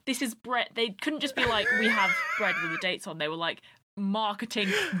say this is bread. They couldn't just be like, we have bread with the dates on. They were like, marketing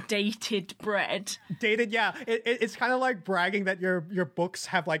dated bread. Dated, yeah. It's kind of like bragging that your books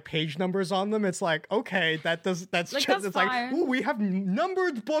have like page numbers on them. It's like, okay, that's like, just, it's fine. like, ooh, we have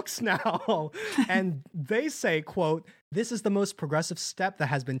numbered books now. And they say, quote, this is the most progressive step that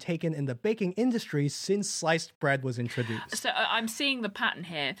has been taken in the baking industry since sliced bread was introduced. So I'm seeing the pattern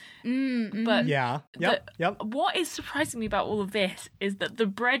here. But yeah. Yep. What is surprising me about all of this is that the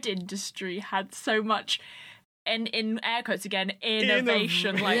bread industry had so much, and in air quotes again,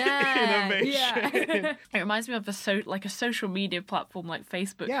 innovation. Innovation. It reminds me of a social media platform like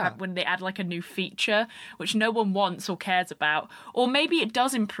Facebook when they add like a new feature which no one wants or cares about, or maybe it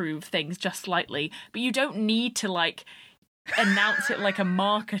does improve things just slightly, but you don't need to like announce it like a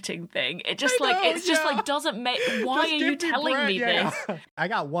marketing thing. It just doesn't make. Why Just are you telling bread, me this? I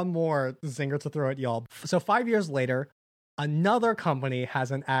got one more zinger to throw at y'all. So 5 years later, another company has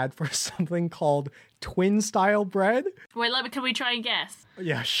an ad for something called twin style bread. Wait, can we try and guess?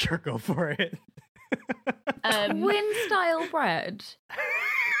 Yeah, sure, go for it. Twin style bread.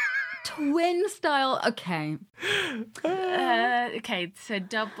 Twin style. Okay. Okay, so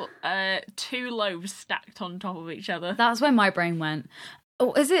double, 2 loaves stacked on top of each other. That's where my brain went.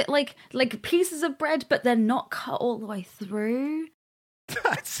 Oh, is it like pieces of bread, but they're not cut all the way through?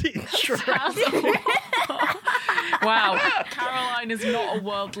 That's interesting. Wow, Caroline is not a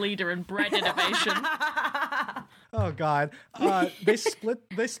world leader in bread innovation. Oh God! They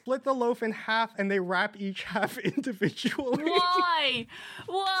split the loaf in half and they wrap each half individually. Why?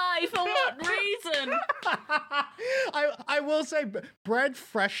 Why? For what reason? I will say bread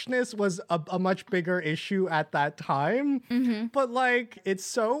freshness was a much bigger issue at that time. But like, it's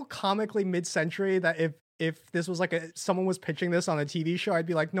so comically mid-century that if this was like someone was pitching this on a TV show, I'd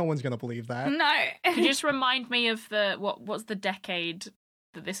be like, no one's gonna believe that. No. Could you just remind me of what's the decade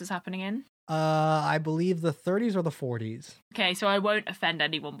that this is happening in? I believe the 30s or the 40s. Okay, so I won't offend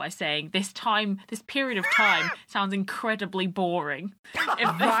anyone by saying this period of time sounds incredibly boring.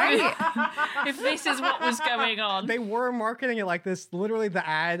 If this is what was going on. They were marketing it like this. Literally, the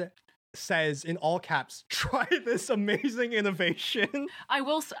ad says in all caps, try this amazing innovation. I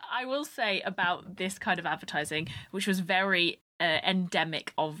will say about this kind of advertising, which was very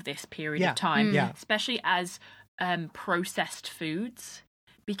endemic of this period of time, especially as processed foods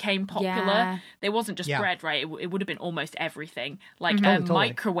became popular. There wasn't just bread, right? It would have been almost everything. Like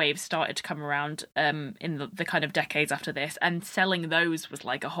microwaves started to come around in the kind of decades after this, and selling those was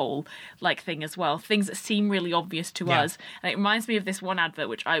like a whole like thing as well. Things that seem really obvious to us. And it reminds me of this one advert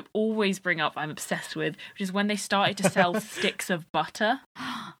which I always bring up, I'm obsessed with, which is when they started to sell sticks of butter.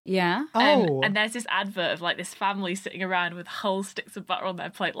 Yeah. And there's this advert of like this family sitting around with whole sticks of butter on their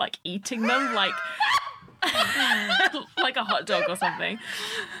plate, like eating them like like a hot dog or something.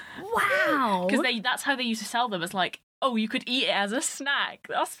 Wow. Because that's how they used to sell them, as like, oh, you could eat it as a snack,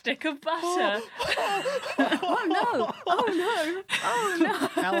 a stick of butter. Oh no. Oh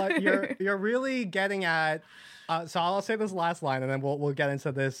no. Ella, you're really getting at so I'll say this last line and then we'll get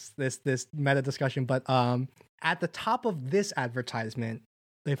into this meta discussion. But at the top of this advertisement,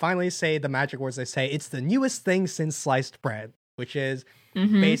 they finally say the magic words. They say it's the newest thing since sliced bread, which is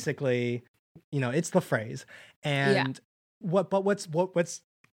basically, it's the phrase. And what's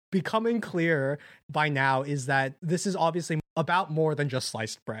becoming clear by now is that this is obviously about more than just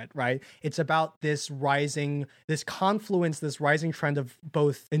sliced bread, right? It's about this confluence, this rising trend of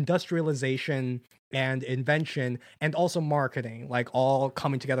both industrialization and invention and also marketing, like all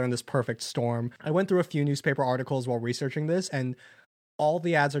coming together in this perfect storm. I went through a few newspaper articles while researching this, and all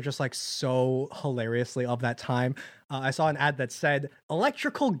the ads are just like so hilariously of that time. I saw an ad that said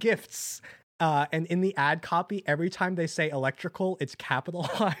electrical gifts. And in the ad copy, every time they say electrical, it's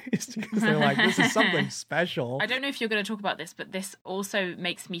capitalized because they're like, this is something special. I don't know if you're going to talk about this, but this also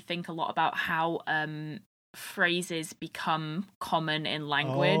makes me think a lot about how phrases become common in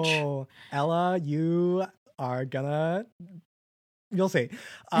language. Oh, Ella, you'll see.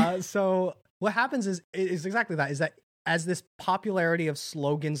 So what happens is exactly that, is that as this popularity of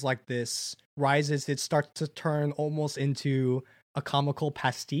slogans like this rises, it starts to turn almost into a comical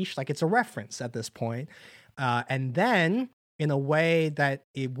pastiche, like it's a reference at this point. And then, in a way that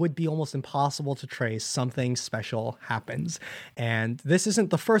it would be almost impossible to trace, something special happens. And this isn't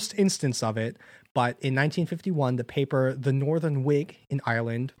the first instance of it, but in 1951, the paper The Northern Whig in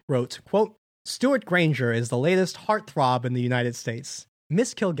Ireland wrote, quote, "Stuart Granger is the latest heartthrob in the United States."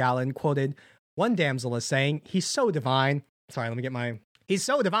 Miss Kilgallen quoted one damsel as saying, "He's so divine." Sorry, let me get my... "He's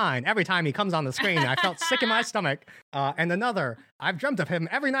so divine. Every time he comes on the screen, I felt sick in my stomach." And another, "I've dreamt of him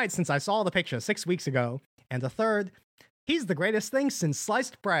every night since I saw the picture 6 weeks ago." And a third, "He's the greatest thing since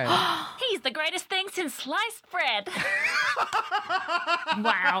sliced bread." He's the greatest thing since sliced bread.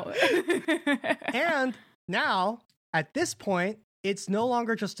 Wow. And now, at this point, it's no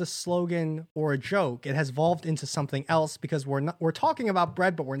longer just a slogan or a joke. It has evolved into something else because we're talking about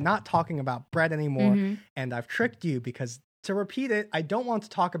bread, but we're not talking about bread anymore. And I've tricked you because, to repeat it, I don't want to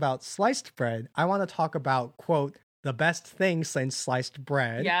talk about sliced bread. I want to talk about, quote, the best thing since sliced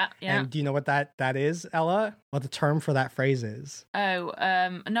bread. Yeah. And do you know what that is, Ella? What the term for that phrase is? Oh,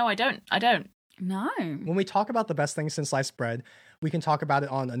 no, I don't. No. When we talk about the best thing since sliced bread, we can talk about it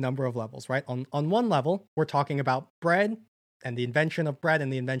on a number of levels, right? On one level, we're talking about bread and the invention of bread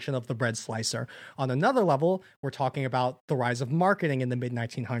and the invention of the bread slicer. On another level, we're talking about the rise of marketing in the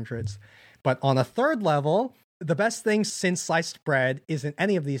mid-1900s. But on a third level, the best thing since sliced bread isn't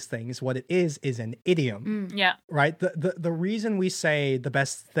any of these things. What it is an idiom. Yeah. Right? The reason we say the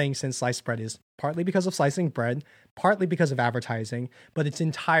best thing since sliced bread is partly because of slicing bread, partly because of advertising, but it's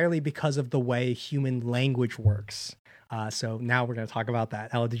entirely because of the way human language works. So now we're going to talk about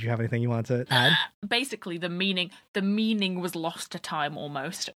that. Ella, did you have anything you wanted to add? Basically, the meaning was lost to time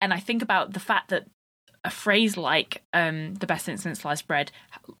almost. And I think about the fact that a phrase like the best thing since sliced bread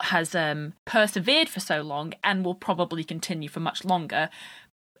has persevered for so long and will probably continue for much longer,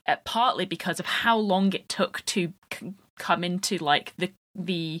 partly because of how long it took to come into like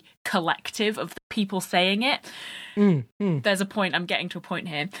the collective of the people saying it. There's a point, I'm getting to a point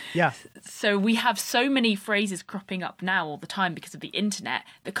here. Yeah. So we have so many phrases cropping up now all the time because of the internet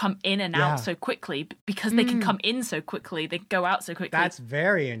that come in and out so quickly. Because they can come in so quickly, they go out so quickly. That's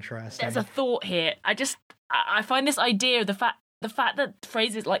very interesting. There's a thought here. I find this idea, the fact that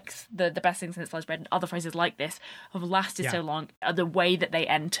phrases like the best thing since sliced bread and other phrases like this have lasted so long are the way that they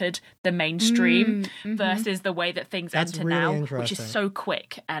entered the mainstream versus the way that things enter really now, interesting. which is so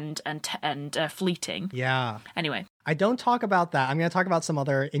quick and fleeting. Yeah. Anyway. I don't talk about that. I'm going to talk about some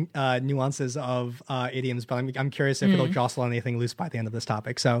other nuances of idioms, but I'm curious if it'll jostle anything loose by the end of this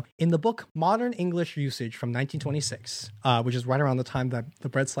topic. So in the book Modern English Usage from 1926, which is right around the time that the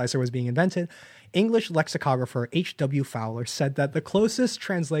bread slicer was being invented, English lexicographer H.W. Fowler said that the closest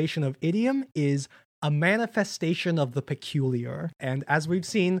translation of idiom is a manifestation of the peculiar. And as we've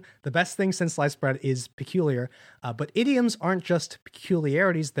seen, the best thing since sliced bread is peculiar. But idioms aren't just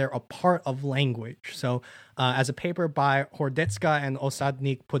peculiarities, they're a part of language. So as a paper by Hordecka and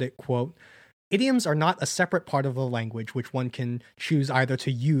Osadnik put it, quote, idioms are not a separate part of the language which one can choose either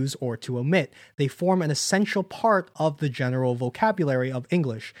to use or to omit. They form an essential part of the general vocabulary of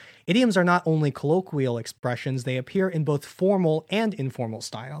English. Idioms are not only colloquial expressions, they appear in both formal and informal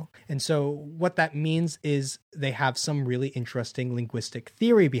style. And so what that means is they have some really interesting linguistic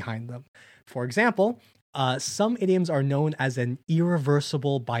theory behind them. For example, some idioms are known as an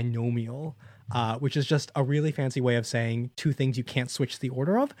irreversible binomial, which is just a really fancy way of saying two things you can't switch the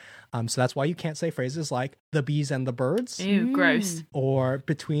order of. So that's why you can't say phrases like the bees and the birds. Ew, gross. Or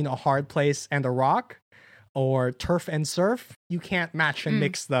between a hard place and a rock. Or turf and surf. You can't match and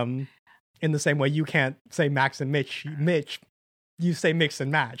mix them in the same way you can't say Max and Mitch. You say mix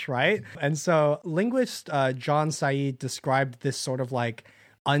and match, right? And so linguist John Said described this sort of like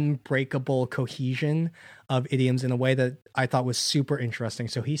unbreakable cohesion of idioms in a way that I thought was super interesting.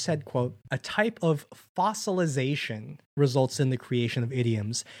 So he said, quote, a type of fossilization results in the creation of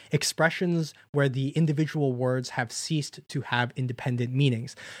idioms, expressions where the individual words have ceased to have independent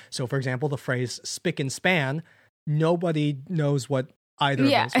meanings. So for example, the phrase spick and span, nobody knows what either of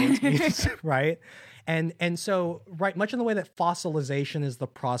those words means, right? And so, right, much in the way that fossilization is the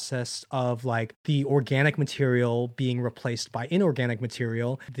process of like the organic material being replaced by inorganic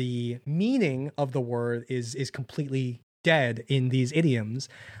material, the meaning of the word is completely dead in these idioms.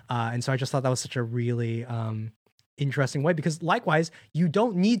 And so I just thought that was such a really interesting way, because likewise, you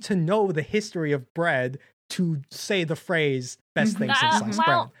don't need to know the history of bread to say the phrase best thing since sliced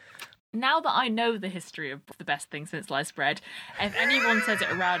bread. Now that I know the history of the best thing since sliced bread, if anyone says it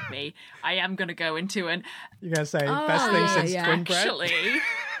around me, I am going to go into an... You're going to say best thing since twin bread? Actually,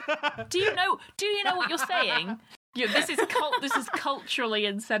 do you know what you're saying? This is culturally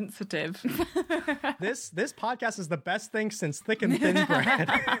insensitive. This podcast is the best thing since thick and thin bread.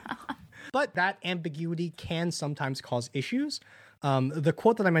 But that ambiguity can sometimes cause issues. The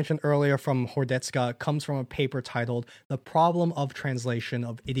quote that I mentioned earlier from Hordecka comes from a paper titled The Problem of Translation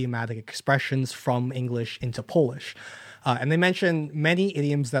of Idiomatic Expressions from English into Polish. And they mention many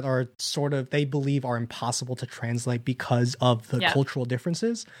idioms that are they believe are impossible to translate because of the cultural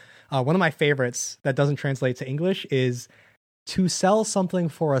differences. One of my favorites that doesn't translate to English is to sell something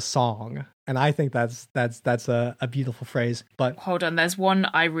for a song. And I think that's a beautiful phrase. But hold on, there's one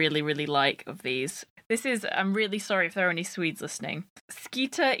I really, really like of these. This is, I'm really sorry if there are any Swedes listening.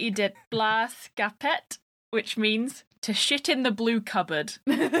 Skita i det blå skåpet, which means to shit in the blue cupboard.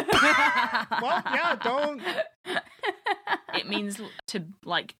 Well, yeah, don't. It means to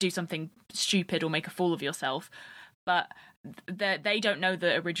like do something stupid or make a fool of yourself. But they don't know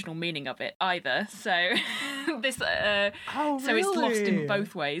the original meaning of it either. So this, so it's lost in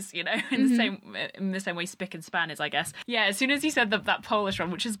both ways, you know, in the same way spick and span is, I guess. Yeah, as soon as you said that Polish one,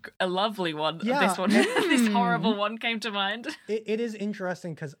 which is a lovely one, this one, this horrible one came to mind. It is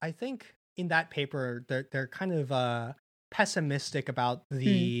interesting because I think in that paper they're kind of pessimistic about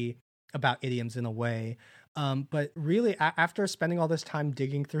about idioms in a way. But really, after spending all this time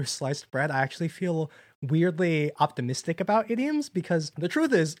digging through sliced bread, I actually feel weirdly optimistic about idioms, because the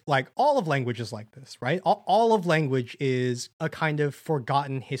truth is, like, all of language is like this, right? All of language is a kind of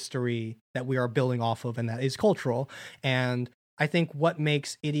forgotten history that we are building off of, and that is cultural. And I think what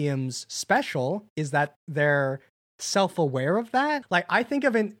makes idioms special is that they're self-aware of that. Like, I think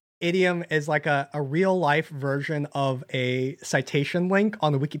of an idiom is like a real life version of a citation link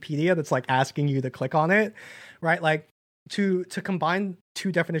on the Wikipedia that's like asking you to click on it, right? Like to combine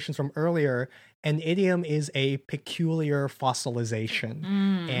two definitions from earlier, an idiom is a peculiar fossilization.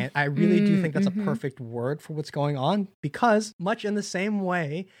 And I really do think that's a perfect word for what's going on, because much in the same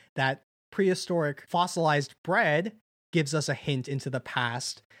way that prehistoric fossilized bread gives us a hint into the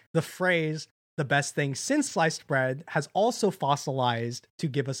past, the phrase "the best thing since sliced bread" has also fossilized to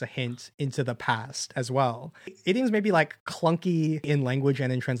give us a hint into the past as well. Idioms may be like clunky in language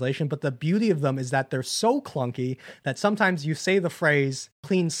and in translation, but the beauty of them is that they're so clunky that sometimes you say the phrase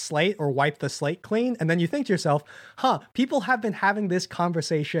 "clean slate" or "wipe the slate clean," and then you think to yourself, people have been having this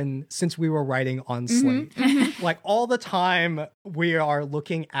conversation since we were writing on slate. Like all the time we are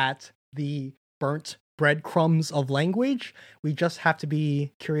looking at the burnt breadcrumbs of language. We just have to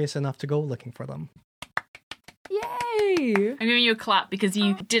be curious enough to go looking for them. Yay! I'm giving you a clap because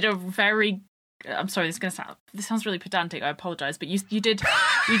you did a very... I'm sorry, this sounds really pedantic. I apologize, but you did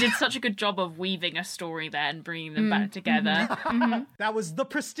such a good job of weaving a story there and bringing them back together. That was the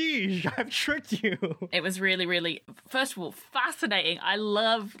prestige. I've tricked you. It was really, really, first of all, fascinating. I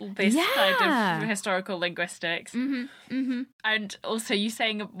love this kind of historical linguistics. And also, you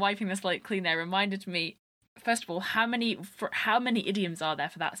saying wiping the slate clean there reminded me. First of all, how many idioms are there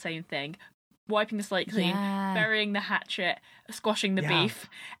for that same thing? Wiping the slate clean, burying the hatchet, squashing the beef,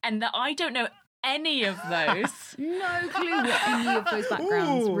 and that I don't know any of those. No clue what any of those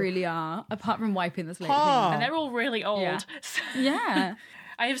backgrounds really are, apart from wiping the slate clean. And they're all really old. Yeah.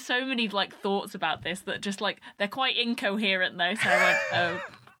 I have so many like thoughts about this that just like they're quite incoherent though. So I went,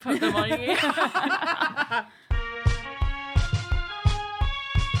 put them on you.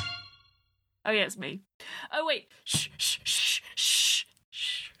 Oh yeah, it's me. Oh wait, shh.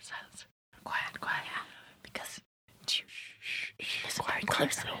 Silence. Quiet. Because if you listen very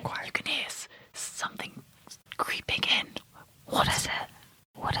closely, you can hear something creeping in. What is it?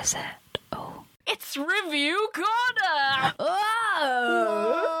 Oh, it's Review Corner.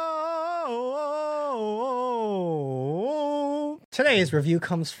 Today's review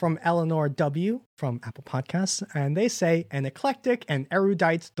comes from Eleanor W. from Apple Podcasts, and they say an eclectic and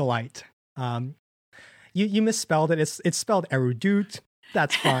erudite delight. You misspelled it. It's spelled erudite.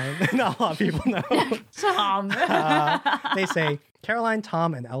 That's fine. Not a lot of people know. Tom. They say, Caroline,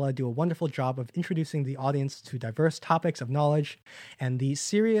 Tom, and Ella do a wonderful job of introducing the audience to diverse topics of knowledge and the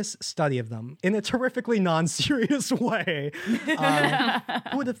serious study of them in a terrifically non-serious way.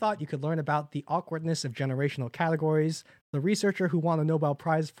 Who would have thought you could learn about the awkwardness of generational categories, the researcher who won a Nobel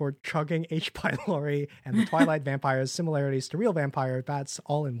Prize for chugging H. pylori, and the Twilight vampires' similarities to real vampire bats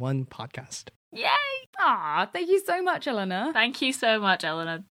all in one podcast. Yay! Aw, thank you so much, Eleanor. Thank you so much,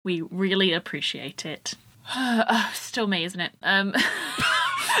 Eleanor. We really appreciate it. Still me, isn't it? Long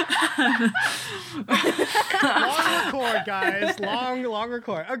record, guys. Long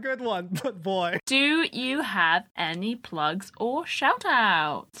record. A good one, but boy. Do you have any plugs or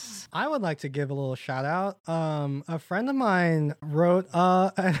shout-outs? I would like to give a little shout-out. A friend of mine wrote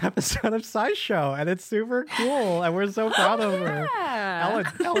an episode of SciShow, and it's super cool, and we're so proud of her.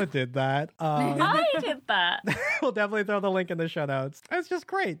 Ella did that. I did that. We'll definitely throw the link in the show notes. It's just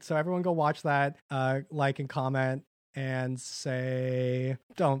great. So everyone go watch that, like and comment, and say,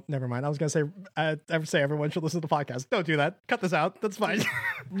 never mind. I was going to say everyone should listen to the podcast. Don't do that. Cut this out. That's fine.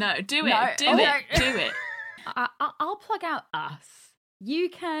 No, do it. I'll plug out us. You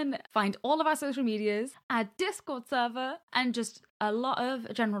can find all of our social medias, our Discord server, and just a lot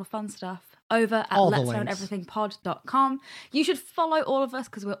of general fun stuff over at let'slearneverythingpod.com. You should follow all of us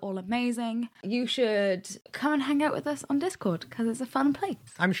because we're all amazing. You should come and hang out with us on Discord because it's a fun place.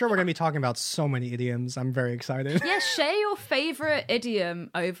 I'm sure we're going to be talking about so many idioms. I'm very excited. Yeah, share your favorite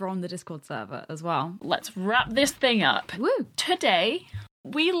idiom over on the Discord server as well. Let's wrap this thing up. Woo! Today,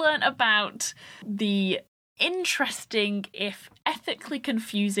 we learned about the interesting, if ethically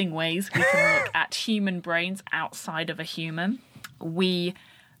confusing ways we can look at human brains outside of a human. We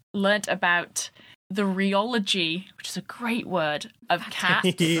learnt about the rheology, which is a great word, of cats.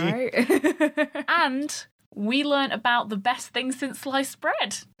 Right? And we learnt about the best thing since sliced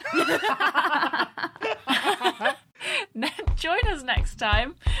bread. Join us next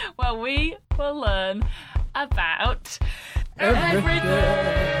time where we will learn about everything.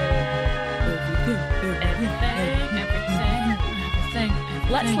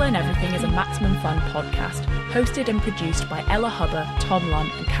 Let's Learn Everything is a Maximum Fun podcast, hosted and produced by Ella Hubber, Tom Lunn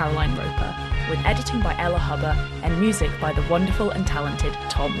and Caroline Roper, with editing by Ella Hubber and music by the wonderful and talented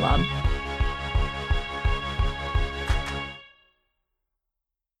Tom Lunn.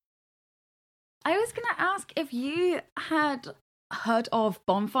 I was going to ask if you had heard of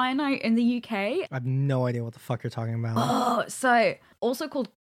Bonfire Night in the UK? I have no idea what the fuck you're talking about. Oh, so also called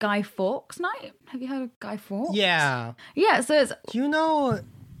Guy Fawkes Night. Have you heard of Guy Fawkes? Yeah. Yeah, so it's... Do you know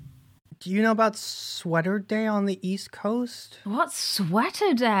about Sweater Day on the East Coast? What's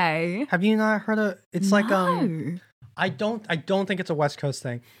Sweater Day? Have you not heard of... It's No. like, I don't think it's a West Coast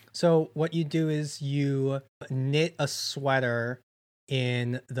thing. So what you do is you knit a sweater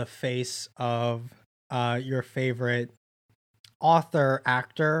in the face of your favorite author,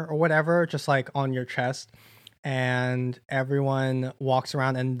 actor, or whatever, just like on your chest. And everyone walks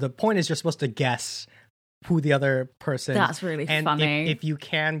around, and the point is you're supposed to guess who the other person. That's really and funny. If you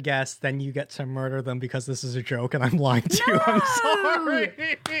can guess, then you get to murder them because this is a joke and I'm lying to you. No! I'm sorry.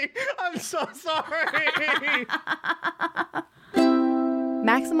 I'm so sorry.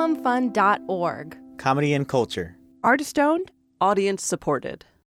 MaximumFun.org. Comedy and culture. Artist owned. Audience supported.